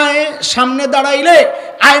 আয়নায় সামনে দাঁড়াইলে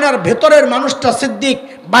আয়নার ভেতরের মানুষটা সিদ্দিক,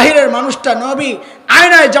 বাহিরের মানুষটা নবী।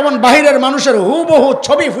 আয়নায় যেমন বাহিরের মানুষের হুবহু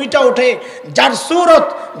ছবি ফুইটা ওঠে, যার সুরত,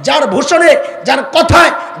 যার ভূষণে, যার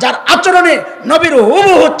কথায়, যার আচরণে নবীর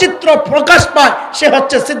হুবহু চিত্র প্রকাশ পায়, সে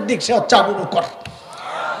হচ্ছে সিদ্দিক, সে হচ্ছে আবু বকর।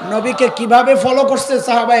 নবীকে কিভাবে ফলো করছে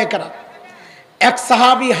সাহাবায়ে কেরাম? এক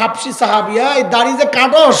সাহাবী, হাবশি সাহাবিয়া, এই দাড়ি যে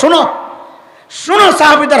কাটো, শোনো শোনো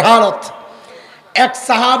সাহাবীদের হালত। এক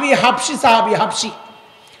সাহাবী, হাবশি সাহাবী,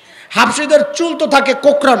 হাবশিদের চুল তো থাকে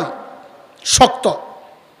কোকড়ানো, শক্ত।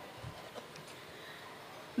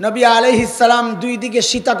 নবী আলাইহিস সালাম দুই দিকে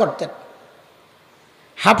সীতা করতেন।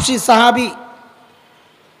 হাবশি সাহাবী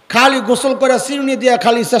খালি গোসল করে চিরুনি দিয়ে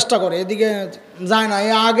খালি চেষ্টা করে, এদিকে যায় না, এ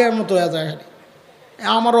আগের মতো হয়ে যায়। খালি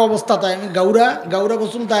আমারও অবস্থা তাই, আমি গাউরা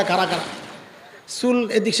গোসল তাই, খারা চুল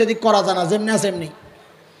এদিক সেদিক করা যায় না, যেমনি আছে এমনি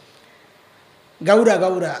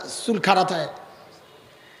গাউরা চুল খারা থাকে।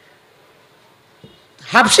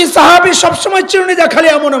 হাবশি সাহাবী সবসময় চিরুনি দিয়ে খালি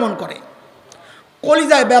এমন এমন করে,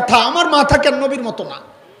 কলিজায় ব্যথা। আমার মাথা কেন নবীর মতো না?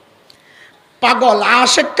 পাগল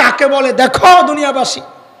আশেক কাকে বলে দেখো দুনিয়াবাসী।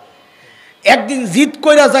 একদিন জিদ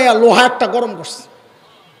কইরা যায় লোহা একটা গরম করছে,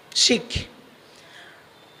 শিখ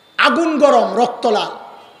আগুন গরম, রক্ত লাল,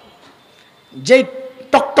 যেই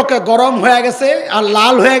টকটকে গরম হয়ে গেছে আর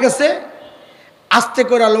লাল হয়ে গেছে, আস্তে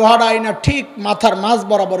করে লোহাটা আইনা ঠিক মাথার মাঝ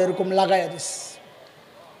বরাবর এরকম লাগাইয়া দিস।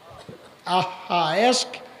 আহা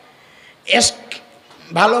এশক, এশক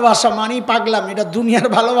ভালোবাসা মানি পাগলামি। এটা দুনিয়ার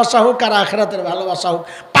ভালোবাসা হোক আর আখিরাতের ভালোবাসা হোক,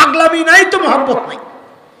 পাগলামি নাই তো মহব্বত নাই।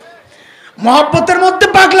 মহব্বতের মধ্যে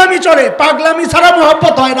পাগলামি চলে, পাগলামি ছাড়া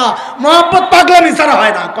মহব্বত হয় না, মহব্বত পাগলামি ছাড়া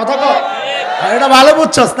হয় না। কথা কর, এটা ভালো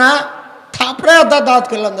বুঝছস না? থাপড়ে দাঁত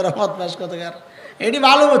করলাম ধরে মত পাস কথা, এটি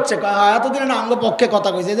ভালো হচ্ছে। এতদিন না আঙ্গ পক্ষে কথা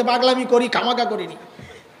কইছে যে পাগলামি করি, খামাকা করিনি।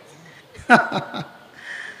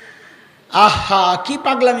 আহা কি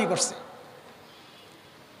পাগলামি করছে,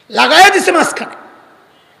 লাগাইয়া দিছে মাঝখানে।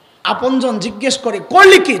 আপনজন জিজ্ঞেস করে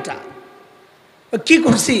করলি কি এটা? কি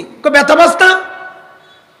করছি? ব্যথা পাস না?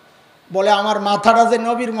 বলে আমার মাথাটা যে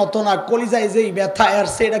নবীর মতো না, কলিজায় যেই ব্যথা আর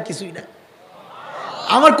সেটা কিছুই না।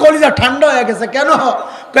 আমার কলিজা ঠান্ডা হয়ে গেছে। কেন?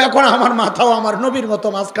 এখন আমার মাথাও আমার নবীর মতো,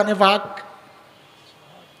 মাঝখানে ফাঁক।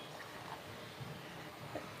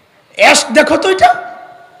 এস দেখো তো, এটা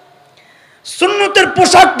সুন্নতের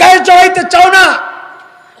পোশাক গায়ে চড়াইতে চাও না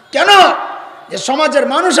কেন? যে সমাজের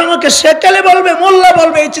মানুষ আমাকে সেকেলে বলবে, মোল্লা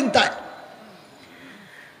বলবে, এই চিন্তায়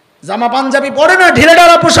জামা পাঞ্জাবি পরে না,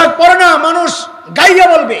 ঢিলেঢালা পোশাক পরে না, মানুষ গাইয়া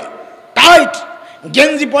বলবে টাইট,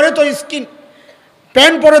 গেঞ্জি পরে তো স্কিন,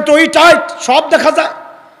 প্যান্ট পরে তো ওই টাইট, সব দেখা যায়।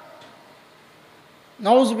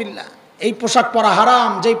 নাউজুবিল্লাহ, এই পোশাক পরা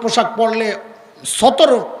হারাম, যেই পোশাক পরলে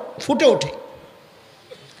সতর ফুটে ওঠে,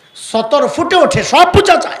 সব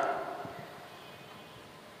বোঝা যায়।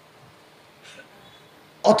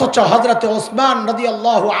 অথচ হযরতে ওসমান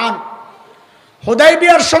রাদিয়াল্লাহু আনহু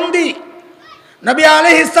হুদায়বিয়ার সন্ধি নবী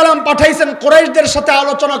আলাইহিস সালাম পাঠাইছেন কুরাইশদের সাথে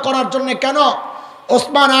আলোচনা করার জন্য। কেন?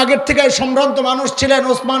 ওসমান আগের থেকে সম্ভ্রান্ত মানুষ ছিলেন,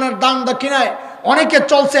 ওসমানের দান দক্ষিণায় অনেকে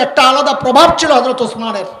চলছে, একটা আলাদা প্রভাব ছিল হযরত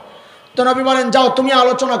ওসমানের। তো নবী বলেন যাও তুমি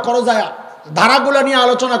আলোচনা করো, যায় ধারাগুলো নিয়ে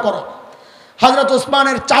আলোচনা করো। হযরত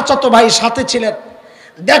ওসমানের চাচাতো ভাই সাথে ছিলেন।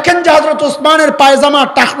 দেখেন যে হযরত ওসমানের পায়জামা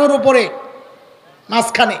টাকনোর উপরে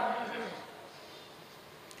মাঝখানে।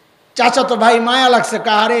 চাচাতো ভাই মায়া লাগছে,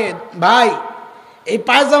 কারে ভাই এই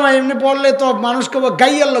পায়জামা এমনি পড়লে তো মানুষ কেবল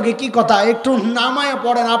গাইয়ার লগে কি কথা, একটু নামায়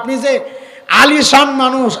পড়েন। আপনি যে আলিশান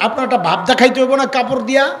মানুষ, আপনার একটা ভাব দেখাইতে হইব না কাপড়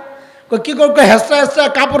দিয়া। কি করবে হেঁচড়া হেঁচড়া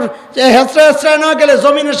কাপড়, হেঁচড়া হেঁচড়ায় না গেলে,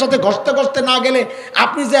 জমিনের সাথে ঘষতে ঘষতে না গেলে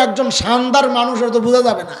আপনি যে একজন শানদার মানুষ তো বোঝা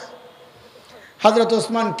যাবে না। হযরত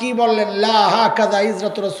ওসমান কি বললেন, লা হাকাযা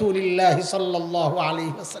ইজরাতু রাসূলিল্লাহি সাল্লাল্লাহু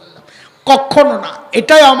আলাইহি ওয়াসাল্লাম, কখনো না,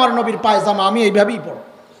 এটাই আমার নবীর পায়জামা, আমি এইভাবেই পড়ব।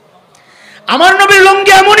 আমার নবীর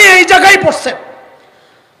লুঙ্গি এমনই এই জায়গায় পড়ছেন।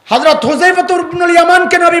 হযরত হুযায়ফা ইবনুল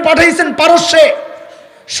ইয়ামানকে নবী পাঠাইছেন পারস্যে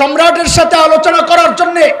সম্রাটের সাথে আলোচনা করার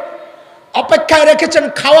জন্য, অপেক্ষায় রেখেছেন,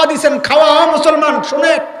 খাওয়া দিছেন। খাওয়া মুসলমান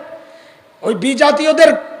শুনে, ওই বিজাতীয়দের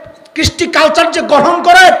কৃষ্টি কালচার যে গ্রহণ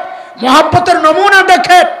করে, মহাব্বতের নমুনা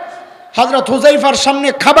দেখে, হযরত হুযায়ফার সামনে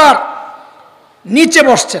খাবার, নিচে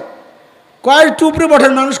বসছেন। কয় টুপরে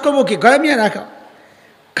বঠেন, মানুষ করবো কি, কয় মিয়া রাখা,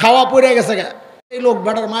 খাওয়া পড়ে গেছে গা। এই লোক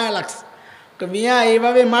বেটার মায়া লাগছে, মিয়া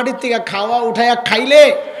এইভাবে মাটির থেকে খাওয়া উঠাইয়া খাইলে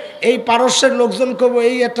এই পারস্যের লোকজন করবো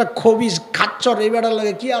এই একটা খবিস খাচ্চর, এই বেটার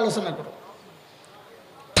লাগে কি আলোচনা করো,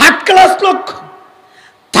 থার্ড ক্লাস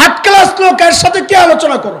লোক, এর সাথে কি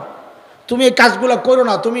আলোচনা করো, তুমি এই কাজগুলো করো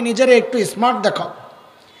না, তুমি নিজেরে একটু স্মার্ট দেখাও।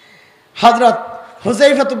 হযরত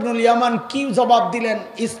হুযায়ফা ইবনুল ইয়ামান কি জবাব দিলেন,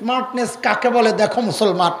 স্মার্টনেস কাকে বলে দেখো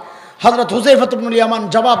মুসলমান। হযরত হুযায়ফা ইবনুল ইয়ামান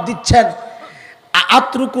জবাব দিচ্ছেন,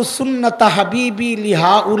 আতরুকু সুন্নাতা হাবিবি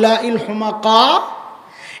লিহাউলাইল হুমাকা,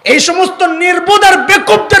 এই সমস্ত নির্বোধ আর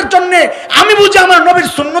বেকুবদের জন্য আমি বুঝি আমার নবীর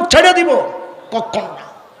সুন্নাত ছেড়ে দিব, কখনো না।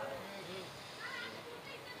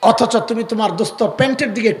 অথচ তুমি তোমার দোস্ত প্যান্টের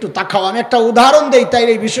দিকে একটু তাকাও। আমি একটা উদাহরণ দেই, তাই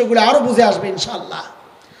এই বিষয়গুলো আরো বুঝে আসবে ইনশাআল্লাহ।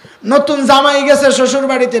 নতুন জামাই গেছে শ্বশুর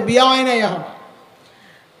বাড়িতে, বিয়া হয় নাই এখন,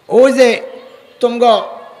 ওই যে তুমগ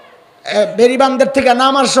বেরিবান্ধের থেকে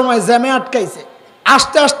নামার সময় জ্যামে আটকাইছে,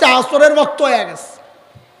 আস্তে আস্তে আসরের বক্ত হয়ে গেছে।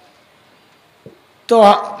 তো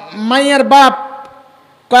মাইয়ের বাপ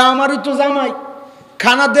কয়, আমারই তো জামাই,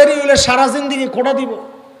 খানা দেরি হইলে সারা জিন্দিগি খোটা দিব,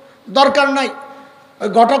 দরকার নাই। ওই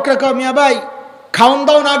ঘটকরে কয়, মিয়া ভাই খাওন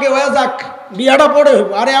দাওন আগে হয়ে যাক, বিয়াটা পরে হইব।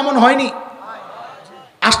 আরে এমন হয়নি,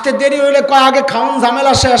 আসতে দেরি হইলে কয় আগে খাওন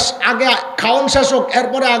ঝামেলা শেষ, আগে খাওন শেষ হোক,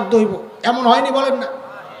 এরপরে আগদ হইব, এমন হয়নি বলেন না?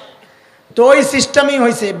 তো ওই সিস্টেমই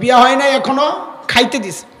হয়েছে, বিয়া হয় নাই এখনো, খাইতে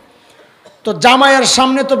দিছে। তো জামাইয়ের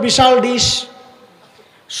সামনে তো বিশাল ডিশ,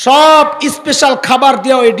 সব স্পেশাল খাবার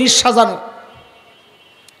দিয়ে ওই ডিশ সাজানো,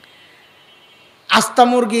 আস্তা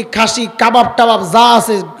মুরগি, খাসি, কাবাব টাবাব যা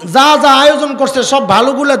আছে, যা যা আয়োজন করছে সব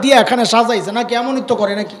ভালোগুলো দিয়ে এখানে সাজাইছে নাকি, এমনই তো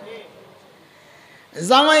করে নাকি।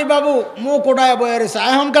 জামাই বাবু মুখ ওটায় বয়ে রয়েছে।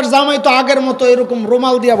 এখনকার জামাই তো আগের মতো এরকম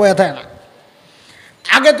রুমাল দিয়ে বয়ে থাকে না,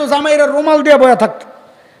 আগে তো জামাইরা রুমাল দিয়ে বয়ে থাকতো,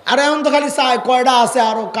 আর এখন তো খালি চায় কয়টা আছে,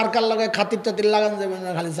 আরো কার লাগে খাতির টাতির লাগানো যাবে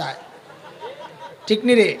না, খালি চায়। ঠিক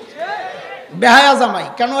নি রে, বেহায়া জামাই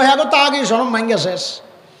কেন, হ্যাঁ তো আগেই শরম ভাঙ্গা শেষ।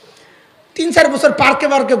 3-4 বছর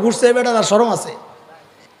পার্কে ঘুরছে, বেটার শরম আছে,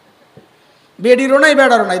 বেডিরও নাই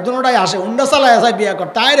বেড়ারও নাই, দুটাই আসে, হুন্ডা চালায় আসে বিয়ে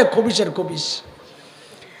করতে, আরে খবিসের খবিস।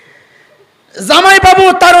 জামাই বাবু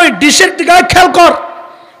তার ওই ডিশের দিকে খেয়াল কর,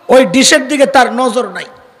 ওই ডিশের দিকে তার নজর নাই।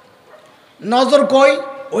 নজর কই,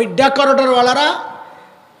 ওই ডেকোরেটর ওয়ালারা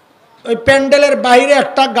ওই প্যান্ডেলের বাইরে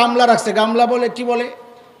একটা গামলা রাখছে, গামলা বলে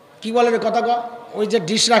কি বলে রে কথা কো, ওই যে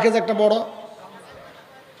ডিশ রাখে যে একটা বড়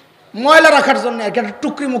ময়লা রাখার জন্য একটা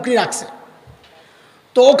টুকরি মুকরি রাখছে।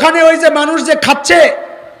 তো ওখানে ওই যে মানুষ যে খাচ্ছে,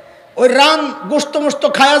 ওই রান গোস্ত মোস্ত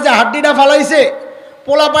খায়া যে হাড্ডিটা ফালাইছে,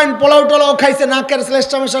 পোলাও টোলাও খাইছে, নাকের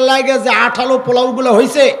শ্লেষ্টা মেশা লাগে যে আঠালো পোলাওগুলো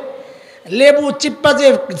হয়েছে, লেবু চিপ্পা যে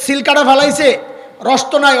সিলকাটা ফালাইছে,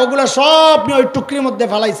 রস্ত নাই, ওগুলো সব নিয়ে ওই টুকরির মধ্যে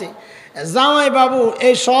ফালাইছে। জামাই বাবু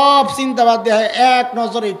এই সব চিন্তাবাদ দিয়ে এক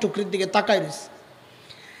নজরে এই টুকরির দিকে তাকাই রয়েছে।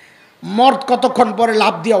 মর্দ কতক্ষণ পরে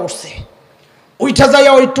লাভ দিয়া উঠছে, উঠা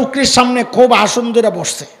যাইয়া ওই টুকরির সামনে খুব আসন ধরে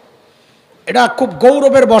বসছে। এটা খুব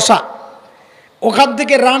গৌরবের বসা। ওখান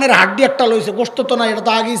থেকে রানের হাড্ডি একটা লইছে, গোস্ত তো নাই, এটা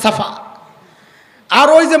তো আগেই সাফা। আর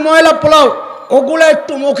ওই যে ময়লা পোলাও, ওগুলো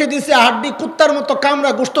একটু মুখে দিছে, হাড্ডি কুত্তার মতো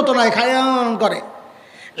কামড়া, গোস্ত তো নাই, খায় করে।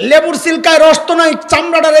 লেবুর সিলকায় রস তো নাই,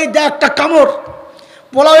 চামড়াটার এই দেয় একটা কামড়।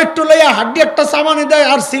 পোলাও একটু লইয়া হাড্ডি একটা চাবানি দেয়,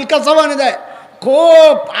 আর সিলকা চাবানি দেয়,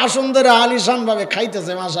 খুব আসন ধরে আলিশান ভাবে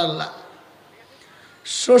খাইতেছে। মাশাআল্লাহ।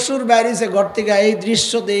 শ্বশুর বাইরেছে ঘর থেকে, এই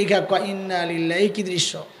দৃশ্য দেখা কয় ইন্না লিল্লাহ, এই কি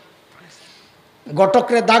দৃশ্য।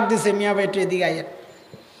 ঘটকরে ডাক দিছে, মিয়া বেটে এদিকে আইয়েন।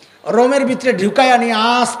 রোমের ভিতরে ঢুকাইয়া নিয়ে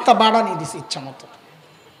আস্তা বাড়ানি দিছে ইচ্ছা মতো।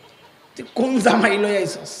 তুই কোন জামাই লই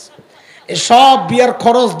আইসস, এ সব বিয়ার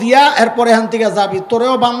খরচ দিয়া এরপরে এখান থেকে যাবি,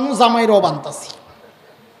 তোরেও বানু জামাইরও বানতাছি।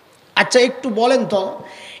 আচ্ছা একটু বলেন তো,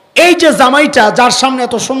 এই যে জামাইটা যার সামনে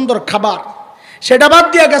এত সুন্দর খাবার, সেটা বাদ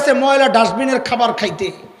দিয়া গেছে ময়লা ডাস্টবিনের খাবার খাইতে,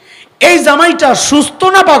 এই জামাইটা সুস্থ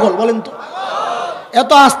না পাগল বলেন তো?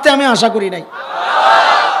 এত আস্তে আমি আশা করি নাই।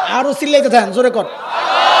 আরো চিল্লাইতে থাকেন, জোরে কর,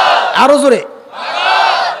 আরো জোরে।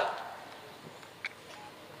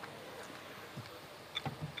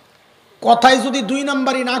 কথায় যদি 2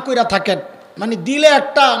 নাম্বারই না কইরা থাকেন, মানে দিলে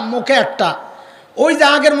একটা মুখে একটা, ওই যে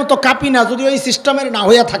আগের মতো কাপি না, যদি ওই সিস্টেমের না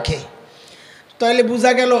হইয়া থাকে, তাহলে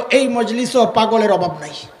বোঝা গেল এই মজলিসও পাগলের অভাব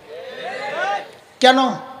নাই। কেন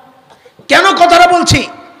কেন কথাটা বলছি?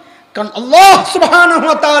 কারণ আল্লাহ সুবহানাহু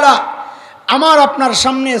ওয়া তাআলা আমার আপনার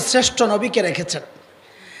সামনে শ্রেষ্ঠ নবীকে রেখেছেন,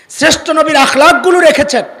 শ্রেষ্ঠ নবীর আখলাকগুলো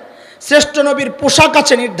রেখেছেন, শ্রেষ্ঠ নবীর পোশাক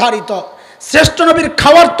আছে নির্ধারিত, শ্রেষ্ঠ নবীর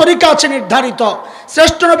খাওয়ার তরিকা আছে নির্ধারিত,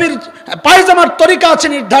 শ্রেষ্ঠ নবীর পায়জামার তরিকা আছে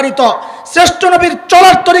নির্ধারিত, শ্রেষ্ঠ নবীর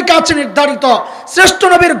চলার তরিকা আছে নির্ধারিত, শ্রেষ্ঠ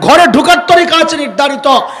নবীর ঘরে ঢোকার তরিকা আছে নির্ধারিত,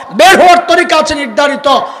 বের হওয়ার তরিকা আছে নির্ধারিত,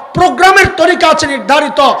 প্রোগ্রামের তরিকা আছে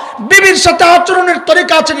নির্ধারিত, বিবির সাথে আচরণের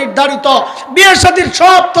তরিকা আছে নির্ধারিত, বিয়ের শাদীর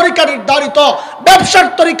সব তরিকা নির্ধারিত, ব্যবসার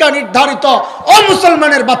তরিকা নির্ধারিত। ও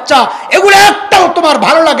মুসলমানের বাচ্চা, এগুলো একটাও তোমার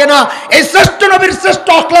ভালো লাগে না? এই শ্রেষ্ঠ নবীর শ্রেষ্ঠ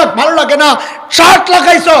আখলাক ভালো লাগে না? শার্ট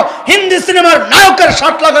লাগাইছো, হিন্দি সিনেমার নায়কের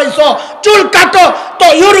শার্ট লাগাইছো, চুল কাটো তো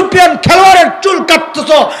ইউরোপিয়ান খেলোয়াড়ের চুল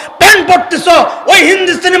কাটতেছো, প্যান্ট পরতেছো ওই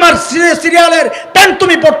হিন্দি সিনেমার সিরিয়ালের প্যান্ট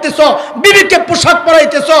তুমি পরতেছো, বিবিকে পোশাক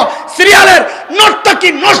পরাইতেছো সিরিয়ালের নর্তকী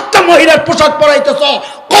নষ্ট মহিলার পোশাক পরাইতেছো।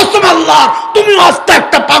 কসম আল্লাহ, তুমি আস্তে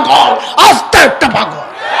একটা পাগল, আস্তে একটা পাগল।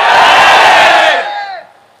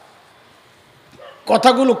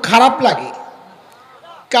 কথাগুলো খারাপ লাগে,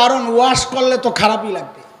 কারণ ওয়াশ করলে তো খারাপই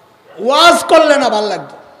লাগবে, ওয়াজ করলে না ভাল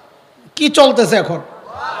লাগবে। কি চলতেছে এখন?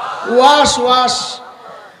 Wash wash.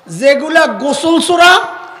 যেগুলা গোসল সুরা,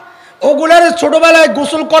 ওগুলার ছোটবেলায়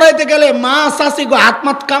গোসল করাইতে গেলে মা চাচি হাত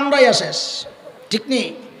মাত কামড়াইয়া শেষ, ঠিক নেই?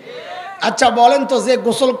 আচ্ছা বলেন তো, যে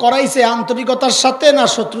গোসল করাইছে আন্তরিকতার সাথে না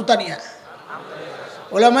শত্রুতা নিয়ে?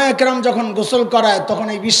 ওলামা একরাম যখন গোসল করায় তখন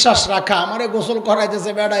এই বিশ্বাস রাখা, আমারে গোসল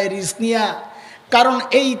করাইতেছে বেড়া এই রিস্ক নিয়া। কারণ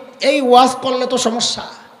এই ওয়াজ করলে তো সমস্যা।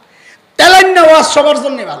 তেলাইন্না ওয়াজ সবার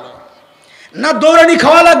জন্য ভালো না, দৌড়ানি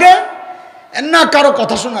খাওয়া লাগে না কারো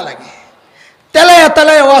কথা শোনা লাগে। তেলায়া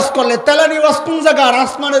তেলায়া ওয়াজ করলে, তেলানি ওয়াজ কোন জায়গার?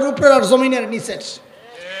 আসমানের উপরের আর জমিনের নিচের।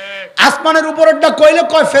 আসমানের উপরেরটা কইলে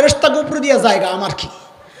কয় ফেরেশতাকে উপরে দিয়ে জায়গা, আমার কি?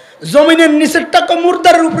 জমিনের নিচেরটা কয়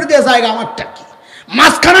মুর্দারের উপরে দিয়ে জায়গা, আমারটা কি?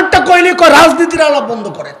 মাঝখানেরটা কইলে কয় রাজনীতির আলাপ বন্ধ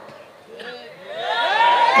করেন।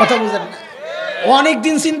 কথা বুঝেন না?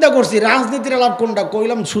 অনেকদিন চিন্তা করছি রাজনীতির আলাপ কোনটা,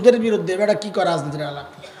 কইলাম সুদের বিরুদ্ধে, বেটা কি কয় রাজনীতির আলাপ,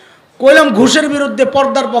 কইলাম ঘুষের বিরুদ্ধে,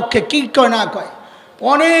 পর্দার পক্ষে, কি কয় না কয়,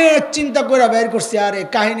 অনেক চিন্তা করে বের করছি। আরে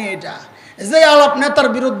কাহিনী এটা, যে আলাপ নেতার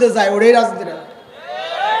বিরুদ্ধে যায় ওটাই রাজনীতির আলাপ।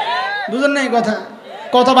 বুঝেন না এই কথা?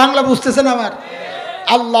 কথা বাংলা বুঝতেছেন আমার?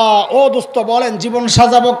 আল্লাহ ও দোস্ত বলেন, জীবন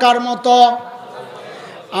সাজাবো কার মতো?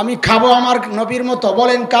 আমি খাবো আমার নবীর মতো,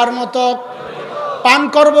 বলেন কার মতো? পান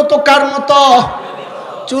করবো তো কার মতো?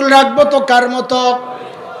 চুল রাখবো তো কার মতো?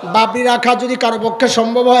 বাবরি রাখা যদি কারো পক্ষে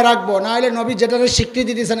সম্ভব হয় রাখবো, না হলে নবী যেটারে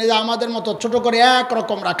স্বীকৃতি দিয়েছেন যে আমাদের মতো ছোট করে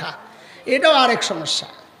একরকম রাখা, এটাও আরেক সমস্যা।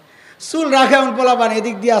 চুল রাখে এমন পোলাপান,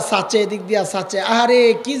 এদিক দিয়া সাচে এদিক দিয়া সাচে, আরে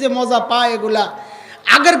কি যে মজা পায় এগুলা।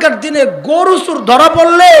 আগেরকার দিনে গরু চুর ধরা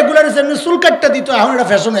পড়লে এগুলার এমনি চুল কাটতে দিত, এখন এটা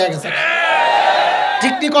ফ্যাশন হয়ে গেছে।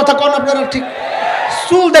 ঠিক ঠিক কথা কন আপনারা? ঠিক।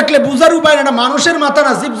 চুল দেখলে বুঝার উপায় না, মানুষের মাথা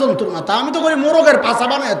না জীবজন্তুর মাথা। আমি তো করি মোরগের পাছা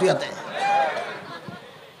বানায় তুইয়াতে।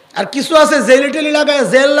 আর কিছু আছে জেলি টেলি লাগায়,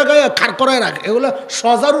 জেল লাগায় খাড় করায় রাখে, এগুলো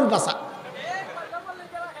সজারুর বাসা,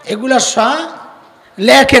 এগুলা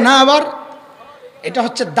লেখে না। আবার এটা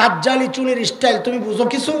হচ্ছে দাজ্জালি চুলের স্টাইল, তুমি বুঝো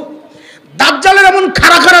কিছু? দাজ্জালের এমন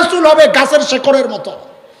খাড়া খাড়া চুল হবে গাছের শেকড়ের মতো।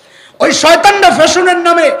 ওই শয়তানটা ফ্যাশনের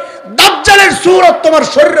নামে দাজ্জালের সুরত তোমার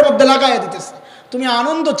শরীরের মধ্যে লাগাইয়া দিতেছে, তুমি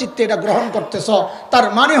আনন্দ চিত্তে এটা গ্রহণ করতেছ। তার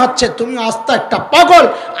মানে হচ্ছে তুমি আস্তা একটা পাগল।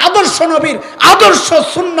 আদর্শ নবীর আদর্শ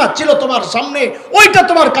সুন্নাহ ছিল তোমার সামনে, ওইটা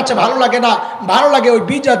তোমার কাছে ভালো লাগে না, ভালো লাগে ওই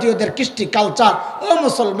বিজাতীয়দের কৃষ্টি কালচার। ও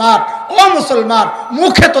মুসলমান, ও মুসলমান,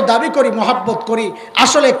 মুখে তো দাবি করি মহাব্বত করি,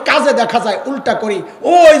 আসলে কাজে দেখা যায় উল্টা করি।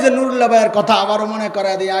 ওই যে নুরুল্লাহ ভাইয়ের কথা আবারও মনে করা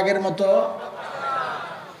দিই, আগের মতো।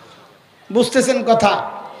 বুঝতেছেন কথা?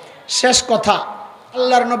 শেষ কথা,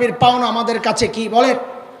 আল্লাহর নবীর পাওনা আমাদের কাছে কি বলেন?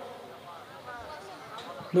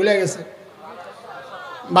 ভুলে গেছে।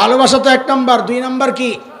 ভালোবাসা তো 1 নাম্বার, 2 নাম্বার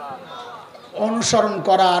কি? অনুসরণ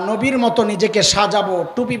করা। নবীর মতো নিজেকে সাজাবো,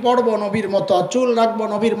 টুপি পরবো নবীর মতো, চুল রাখবো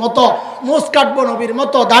নবীর মতো, মুছ কাটবো নবীর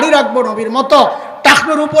মতো, দাড়ি রাখবো নবীর মতো,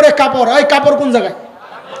 টাকনোর উপরে কাপড়। ওই কাপড় কোন জায়গায়?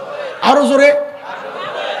 আরো জোরে,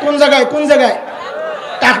 কোন জায়গায়? কোন জায়গায়?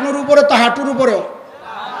 টাকনোর উপরে তো হাঁটুর উপরেও।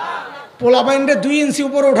 পোলাবাইনরে 2 ইঞ্চি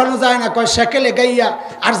উপরে উঠানো যায় না, কয় সেকেলে গাইয়া।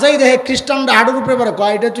 আর যাই দেখে খ্রিস্টানরা হাঁটুর উপরে পরে,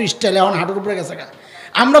 কয় এটা তো স্টাইল, এখন হাঁটুর উপরে গেছে।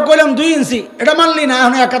 আমরা কইলাম 2 ইঞ্চি, এটা মানলি না,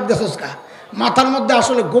 এখন 1 হাত গেছস কা। মাথার মধ্যে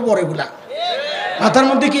আসলে গোবর, এগুলা মাথার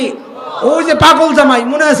মধ্যে কি? ওই যে পাগল জামাই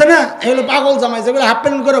মনে আছে না, এগুলো পাগল জামাই, যেগুলো হাফ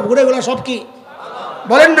প্যান্ট করে ঘুরে, এগুলো সব কি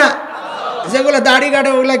বলেন না? যেগুলো দাড়ি কাটে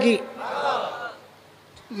ওগুলা কি?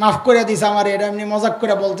 মাফ করে দিস আমার, এটা এমনি মজাক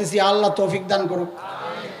করে বলতেছি, আল্লাহ তৌফিক দান করুক।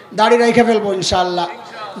 দাড়ি রেখে ফেলবো ইনশাআল্লাহ।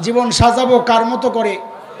 জীবন সাজাবো কার মতো করে?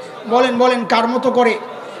 বলেন বলেন, কার মতো করে?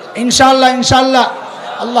 ইনশাআল্লাহ ইনশাআল্লাহ।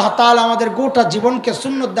 আল্লাহ তাআলা আমাদের গোটা জীবনকে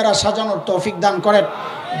সুন্নত দ্বারা সাজানোর তৌফিক দান করেন।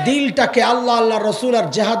 দিলটাকে আল্লাহ আল্লাহ রসুল আর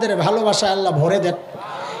জেহাদের ভালোবাসায় আল্লাহ ভরে দেন।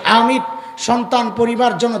 আমিন। সন্তান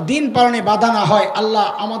পরিবার যেন দিন পালনে বাধা না হয়, আল্লাহ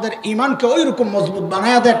আমাদের ইমানকে ওই রকম মজবুত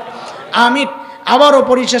বানায়া দেন। আমিন। আবারও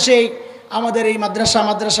পরিশেষে আমাদের এই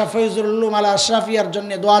মাদ্রাসা ফয়জুল উলুম আল আশরাফিয়ার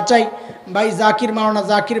জন্য দোয়া চাই। ভাই জাকির, মাওলানা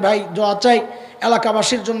জাকির ভাই দোয়া চাই।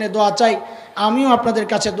 এলাকাবাসীর জন্য দোয়া চাই। আমিও আপনাদের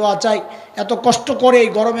কাছে দোয়া চাই। এত কষ্ট করে এই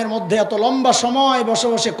গরমের মধ্যে এত লম্বা সময় বসে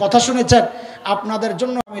বসে কথা শুনেছেন, আপনাদের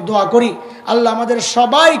জন্য আমি দোয়া করি। আল্লাহ আমাদের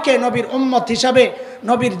সবাইকে নবীর উম্মত হিসাবে,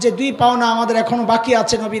 নবীর যে দুই পাওনা আমাদের এখনো বাকি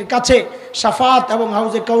আছে নবীর কাছে, শাফাত এবং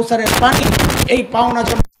হাউজে কাউসারের পানি, এই পাওনা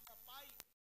যেন